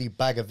can probably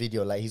bag a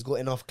video. Like he's got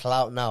enough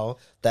clout now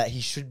that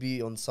he should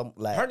be on some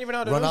like Apparently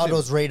Ronaldo knows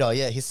Ronaldo's radar.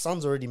 Yeah, his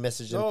son's already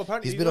messaged him. No,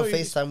 apparently He's he been on know-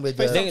 FaceTime with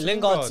FaceTime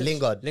Lingard,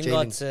 Lingard, Jay Lingard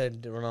Ling-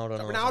 said Ronaldo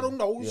knows Ronaldo him.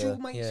 knows Yeah. you,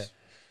 mate.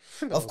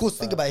 Yeah. Of course,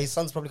 think about it. His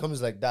son's probably coming.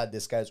 He's like, Dad,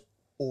 this guy's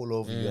all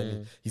over you,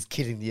 and he's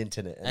kidding the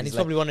internet. And he's like-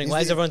 probably wondering why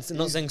is everyone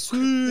not saying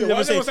Yeah,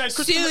 why is everyone saying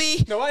Suey?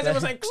 Cristiano? No, why is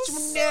everyone saying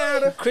Cristiano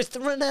Ronaldo?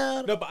 Cristiano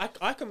Ronaldo? No, but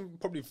I can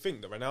probably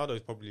think that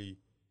Ronaldo's probably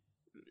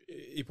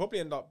he probably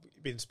end up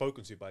being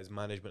spoken to by his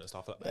management and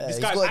stuff like that. Yeah, this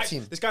he's guy's got a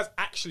team. this guy's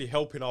actually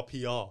helping our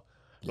PR.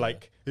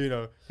 Like, you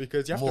know,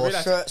 because you have More to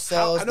realize shirt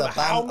sales, I know, the but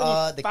how many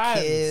banter, the fans-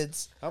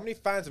 kids. How many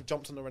fans have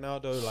jumped on the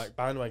Ronaldo like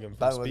bandwagon for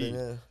Bandwagon, Speed?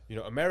 yeah. You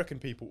know, American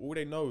people, all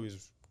they know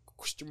is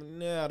Cristiano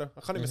Ronaldo.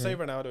 I can't even say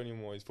Ronaldo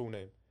anymore. His full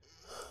name.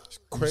 It's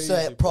crazy.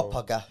 Say it bro.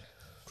 proper, guy.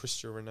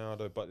 Cristiano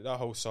Ronaldo, but that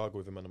whole saga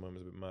with him at the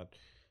moment is a bit mad.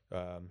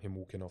 Him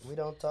walking off. We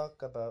don't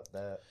talk about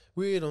that.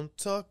 We don't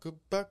talk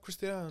about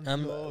Cristiano.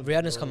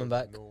 Rihanna's coming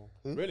back.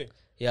 Really?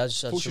 Yeah, I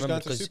just Thought she was remember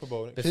going to the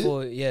because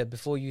Super Bowl.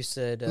 before you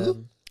said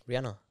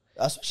Rihanna.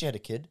 I swear she had a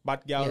kid.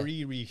 But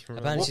Gallery.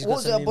 Apparently she's What got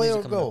was some it, a new boy music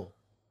or coming out. girl?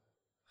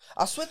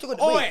 I swear to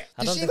God. Oi! Wait,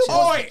 I did don't she think even so.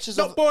 post Oi! pictures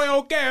Not of? boy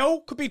or girl.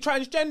 Could be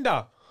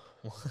transgender.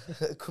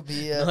 It could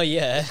be. Oh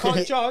yeah.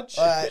 Can't judge.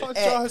 Can't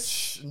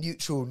X, judge.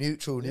 neutral.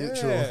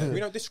 Yeah, we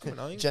don't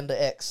discriminate. Gender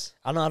X.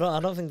 I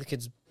don't think the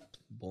kid's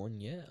born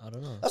yet. I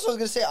don't know. That's what I was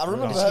gonna say. I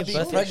remember She her gave being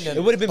birth. pregnant.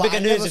 It would have been but bigger I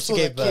news never if she saw the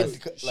gave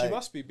birth. kid, She like-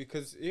 must be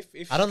because if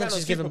I don't she's think going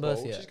she's on given Super birth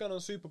Bowl, yet. She's going on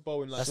Super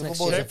Bowl in like That's Super next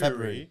Bowl's year. in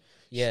February.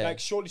 Yeah. Like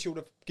surely she would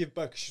have give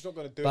birth. 'Cause she's not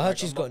going to do it. But I heard like,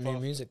 she's a got month new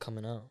after. music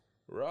coming out,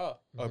 Right.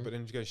 Oh, but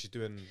then she's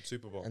doing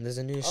Super Bowl. and there's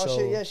a new Oh show.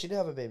 shit! Yeah, she did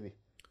have a baby.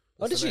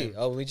 Oh, did What's the she? name?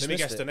 Oh, we Let just me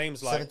missed guess. it. The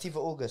name's like. 17th of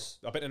August.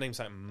 I bet the name's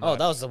like. Oh,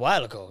 that was a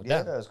while ago. Yeah,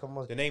 Damn. it does. Come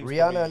on. The name's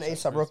Rihanna probably and ASAP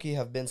something. Rocky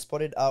have been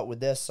spotted out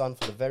with their son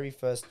for the very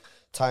first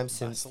time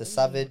since the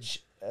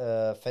Savage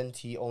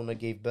Fenty owner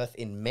gave birth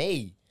in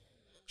May.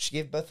 She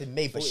gave birth in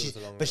May, but Thought it was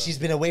longer but she's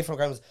been away from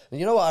grandma's.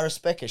 And you know what? I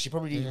respect it. She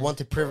probably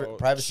wanted Bro,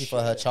 privacy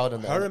for her child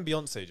and Her that. and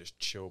Beyonce just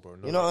chill, bro.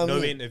 No, You know what I no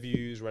mean?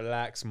 interviews,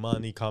 relax,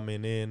 money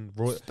coming in,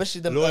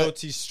 Especially the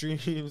loyalty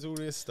streams, all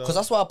this stuff. because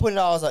that's why I pointed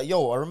out. I was like,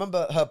 "Yo, I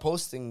remember her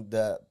posting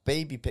the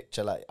baby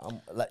picture, like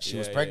she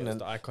was Yeah, pregnant,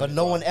 the iconic but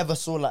no one one. ever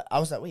saw like." I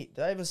was like, "Wait,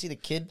 did I even see the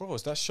kid?" Bro,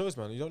 that shows,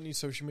 man. You don't need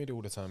social media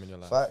all the time in your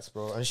life. Facts,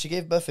 bro. And she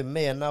gave birth in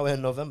May, and now we're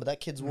in November. That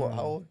kid's what?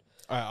 How old?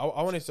 I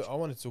wanted to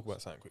talk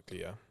about something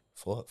quickly, yeah.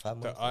 4, 5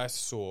 months. That I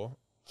saw.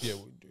 Yeah,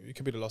 it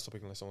could be the last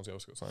topic unless someone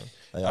else got something.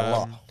 Yeah, a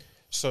lot.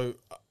 So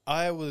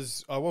I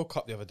woke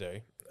up the other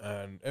day,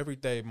 and every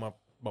day my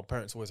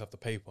parents always have the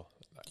paper,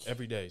 like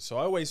every day. So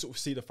I always sort of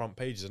see the front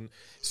pages, and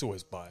it's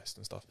always biased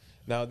and stuff.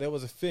 Now there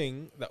was a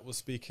thing that was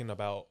speaking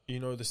about, you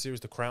know, the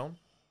series The Crown,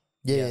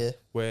 Yeah.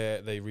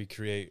 where they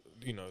recreate,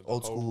 you know, the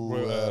Old whole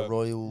school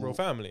royal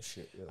family,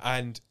 shit, yeah.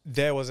 and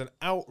there was an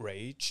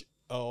outrage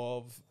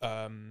of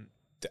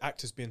the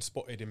actors being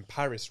spotted in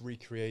Paris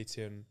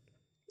recreating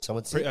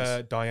Someone see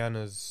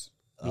Diana's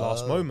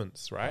last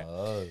moments, right?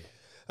 Oh.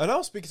 And I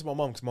was speaking to my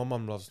mum because my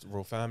mum loves the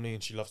royal family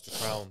and she loves The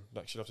Crown,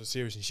 like she loves the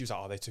series, and she was like,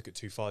 "Oh, they took it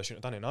too far. They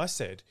shouldn't have done it." And I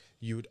said,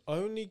 "You would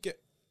only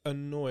get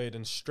annoyed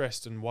and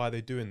stressed and why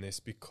they're doing this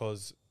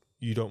because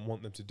you don't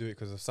want them to do it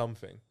because of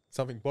something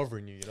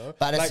bothering you, you know."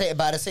 But Like, at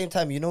the same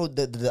time, you know,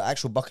 the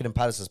actual Buckingham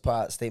Palace has put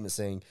out a statement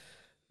saying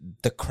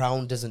the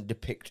Crown doesn't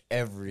depict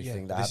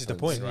everything that this happens. is the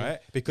point, right?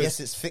 Because Yes,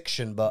 it's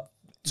fiction, but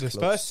it's this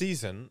close. first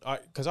season,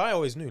 because I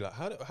always knew, like,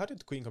 how did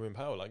the Queen come in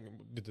power? Like,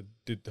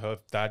 did her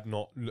dad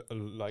not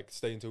like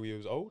stay until he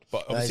was old?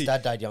 But No, his obviously,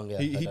 dad died young. Yeah,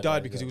 he Her dad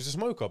died because young. he was a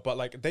smoker. But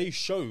like, they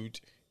showed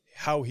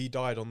how he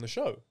died on the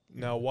show.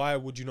 Now, why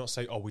would you not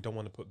say, "Oh, we don't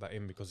want to put that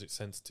in because it's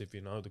sensitive"?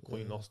 You know, the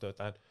Queen lost her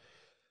dad.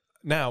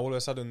 Now, all of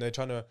a sudden, they're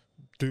trying to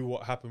do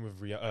what happened with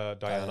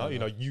Diana. You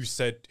know, you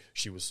said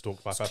she was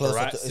stalked by It's closer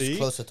to- paparazzi. it's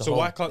closer to So home.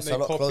 why can't It's they a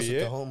lot closer copy to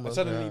it? home, man. And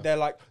suddenly Yeah. they're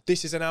like,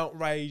 "This is an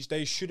outrage.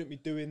 They shouldn't be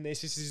doing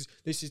this.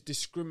 This is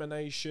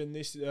discrimination.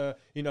 This,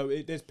 you know,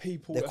 there's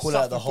people They that call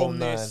out suffer the whole from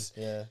nine. this."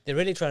 Yeah. They're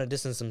really trying to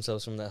distance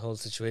themselves from that whole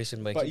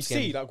situation. But you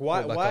see, like,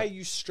 why are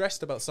you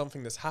stressed about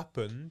something that's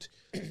happened?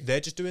 They're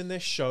just doing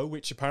this show,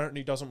 which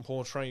apparently doesn't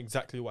portray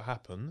exactly what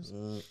happens.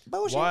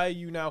 But was Why are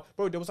you now,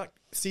 bro? There was like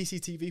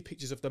CCTV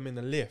pictures of them in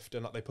the lift,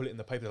 and like they put it in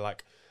the paper,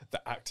 like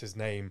the actor's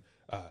name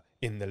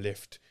in the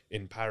lift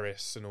in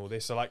Paris and all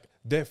this. So like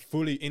they're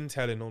fully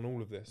intelling on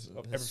all of this,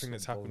 of everything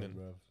that's happening.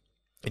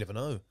 You never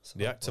know.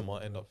 The actor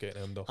might end up getting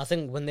hemmed off. I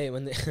think when they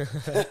I'm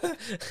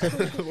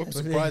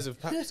surprised if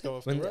Paps go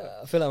off the rail.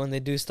 I feel like when they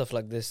do stuff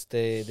like this,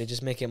 they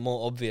just make it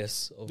more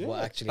obvious of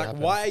what actually like,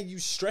 happened. why are you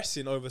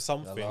stressing over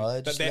something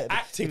that just they're let-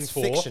 acting it's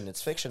for? Fiction.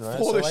 It's fiction, right?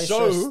 For So the why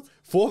show, stress?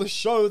 for the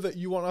show that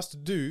you want us to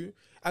do.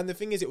 And the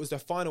thing is, it was their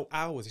final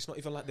hours. It's not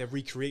even like they're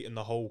recreating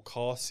the whole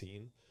car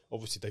scene.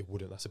 Obviously, they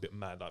wouldn't. That's a bit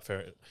mad. Like,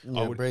 fair.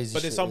 Yeah, but brazy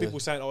there's shit, some yeah. people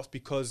saying, "Oh, it's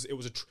because it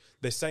was a."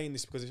 They're saying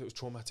this because it was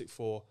traumatic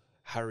for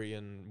Harry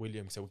and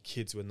William because they were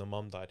kids when the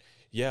mum died.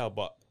 Yeah,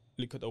 but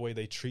look at the way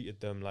they treated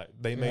them. Like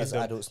they made as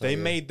them. adults now, They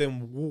yeah. made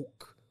them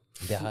walk.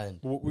 Behind.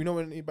 We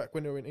know back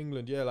when they were in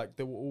England. Yeah, like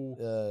they were all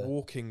Yeah.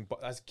 walking,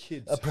 but as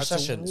kids, A had to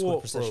procession. It's called a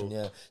walk, procession,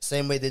 bro. yeah.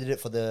 Same way they did it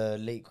for the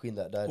late queen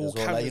that died All as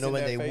well. Like, you cameras know, in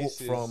when their they walked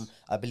faces. from,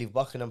 I believe,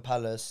 Buckingham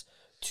Palace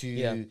to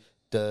Yeah.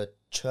 the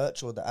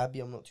church or the abbey,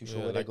 I'm not too sure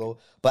Yeah, where like- they go.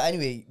 But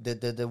anyway,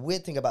 the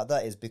weird thing about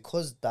that is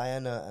because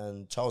Diana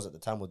and Charles at the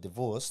time were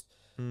divorced,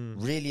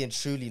 really and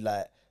truly,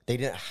 like, they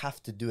didn't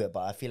have to do it,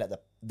 but I feel like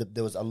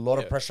there was a lot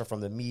of Yeah. pressure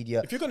from the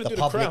media. If you're gonna the do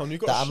the public, crown, you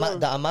got to show.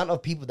 the amount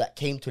of people that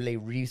came to lay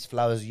wreaths,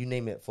 flowers, you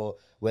name it, for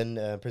when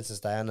Princess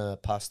Diana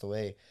passed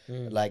away.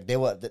 Like they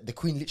were, the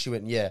Queen literally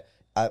went, yeah.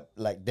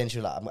 Then she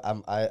was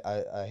like,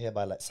 I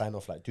hereby like sign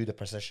off, like do the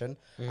procession,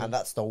 and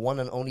that's the one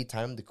and only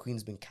time the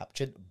Queen's been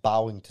captured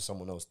bowing to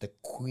someone else. The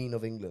Queen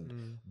of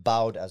England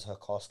bowed as her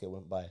casket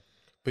went by,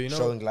 But you know,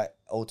 showing like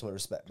ultimate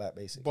respect back,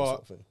 basically. But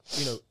sort of thing.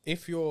 you know,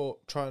 if you're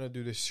trying to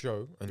do this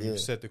show and Yeah. you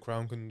said the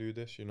Crown can do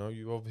this, you know,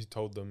 you obviously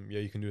told them, yeah,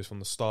 you can do this from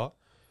the start.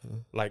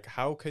 Like,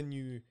 how can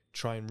you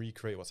try and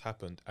recreate what's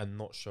happened and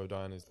not show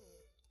Diana's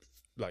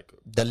like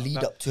The lead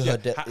up to her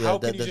death. How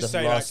can you just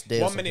say last like day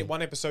or 1 minute, something.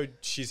 one episode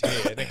she's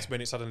here, next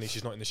minute suddenly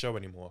she's not in the show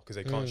anymore because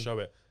they can't show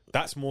it?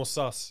 That's more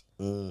sus,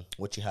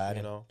 What you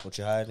hiding? you know. What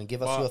you hiding?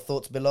 Give us But- your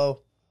thoughts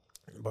below.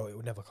 Bro, it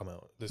would never come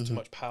out. There's too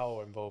much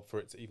power involved for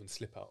it to even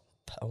slip out.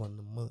 Power and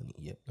the money.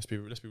 Yep.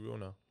 Let's be real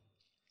now.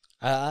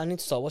 I need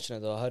to start watching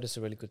it though. I heard it's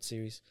a really good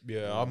series.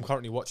 Yeah, I'm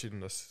currently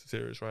watching this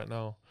series right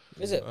now.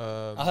 Is it?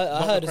 Um, I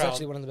Not heard The it's Crown,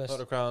 actually one of the best. Not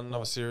The Crown,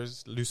 another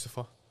series,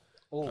 Lucifer.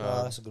 Oh,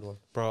 That's a good one.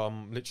 Bro,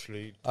 I'm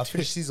literally, I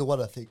finished season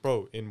 1, I think.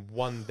 bro, in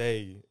 1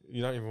 day,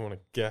 you don't even want to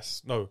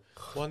guess. No,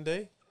 1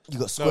 day? You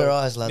got square No,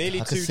 eyes, lad.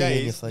 Nearly I can 2 see it in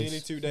your days. face. Nearly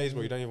 2 days,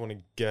 bro. You don't even want to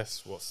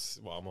guess what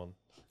I'm on.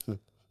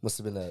 Must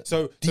have been a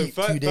So, deep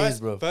 2 days,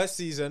 bro. First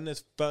season,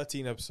 there's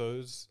 13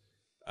 episodes.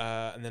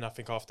 And then I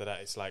think after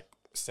that, it's like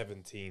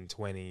 17,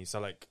 20. So,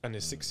 like, and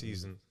there's 6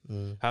 seasons.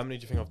 How many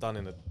do you think I've done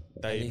in a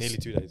day? least- Nearly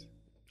 2 days.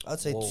 I'd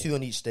say Whoa. 2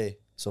 on each day,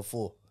 so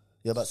 4.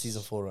 You're about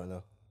season 4 right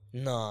now.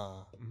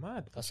 nah.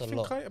 Mad. That's What a do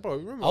you think lot. bro,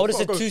 remember, I would have I've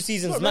said gotta 2 go-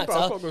 seasons remember, max.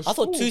 I've I gotta go thought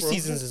school, 2 bro.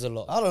 seasons is a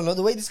lot. I don't know.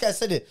 The way this guy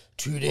said it,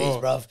 2 days,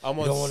 Bro, bruv. I'm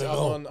You don't want to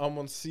know. I'm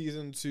on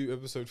season 2,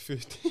 episode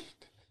 15.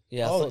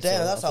 Yeah. I Oh, thought damn.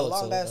 so. That's I a thought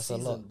so. long ass That's a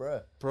lot. season,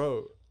 bro.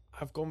 Bro,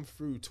 I've gone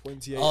through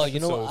 28 Oh, you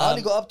know what? episodes. I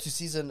only got up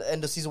to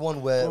end of season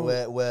 1 where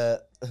Bro.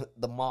 where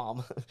the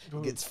mom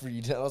gets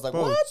freed. And I was like,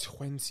 Bro, what?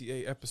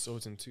 28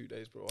 episodes in 2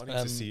 days, bro. I need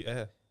to see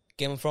air.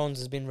 Game of Thrones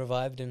has been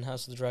revived in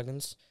House of the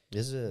Dragons.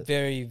 Is it?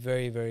 Very,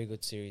 very, very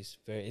good series.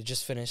 It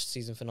just finished.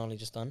 Season finale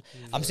just done.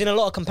 I'm seeing a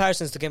lot of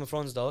comparisons to Game of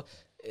Thrones though.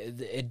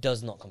 It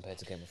does not compare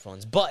to Game of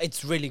Thrones, but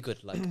it's really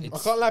good. Like I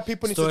it's, can't lie,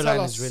 people need to storyline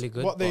tell is us really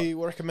good, what they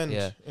but- recommend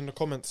yeah. in the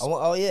comments.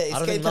 Oh, yeah. It's I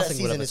don't getting think to that nothing will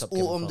season. ever It's top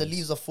Game of autumn. The Thrones.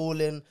 leaves are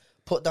falling.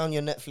 Put down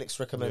your Netflix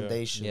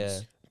recommendations. yeah.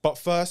 But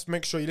first,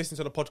 make sure you listen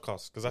to the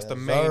podcast because that's the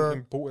Yes, main sir.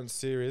 important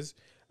series.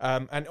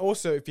 And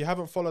also, if you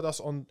haven't followed us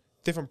on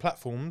different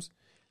platforms,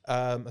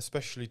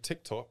 especially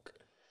TikTok,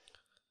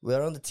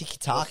 We're on the Tiki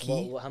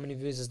Taki. How many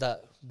views has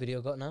that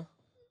video got now?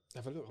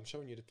 have a look. I'm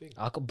showing you the thing.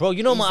 Bro,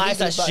 you know my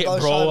eyesight shit,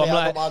 bro. I'm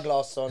like, my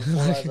glass on.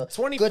 4 eyes on.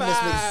 25,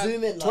 Goodness me,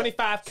 zoom in. Like,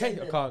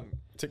 25K. I can't.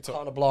 TikTok.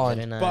 kind of blind.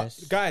 very nice.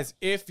 But guys,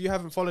 if you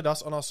haven't followed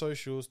us on our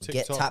socials, Get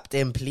TikTok, tapped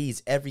in,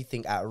 please.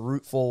 Everything at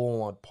Route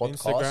 411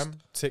 podcast. Instagram,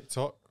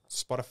 TikTok,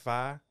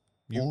 Spotify,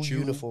 All YouTube.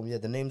 uniform, yeah.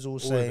 The name's all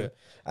of same, it.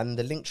 and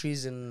the link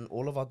tree's in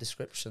all of our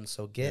descriptions.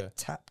 So get Yeah.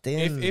 tapped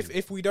in.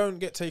 If we don't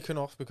get taken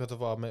off because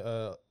of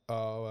our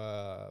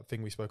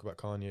thing we spoke about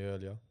Kanye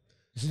earlier,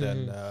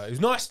 then it was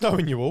nice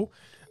knowing you all.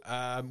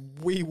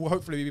 We will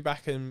hopefully be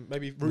back in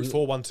maybe Route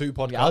 412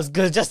 podcast. I was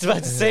just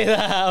about to say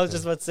that. I was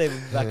just about to say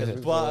back at the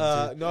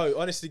But no,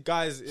 honestly,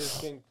 guys, it's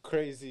been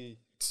crazy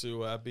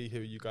to be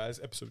here with you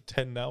guys. Episode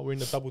 10 now. We're in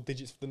the double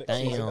digits for the next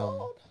season.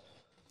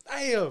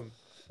 Damn.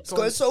 it's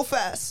going so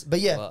fast. But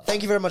yeah, What?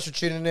 thank you very much for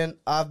tuning in.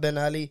 I've been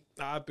Ali.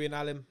 I've been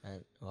Alim.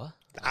 What?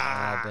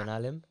 Ah. Ben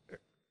Alim.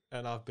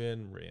 And I've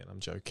been Rian.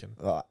 I'm joking.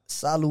 Right.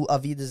 Salut,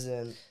 auf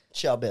Wiedersehen.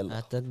 Ciao, Bella.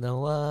 I took the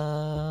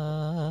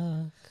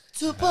walk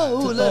To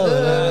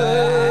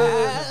Poland.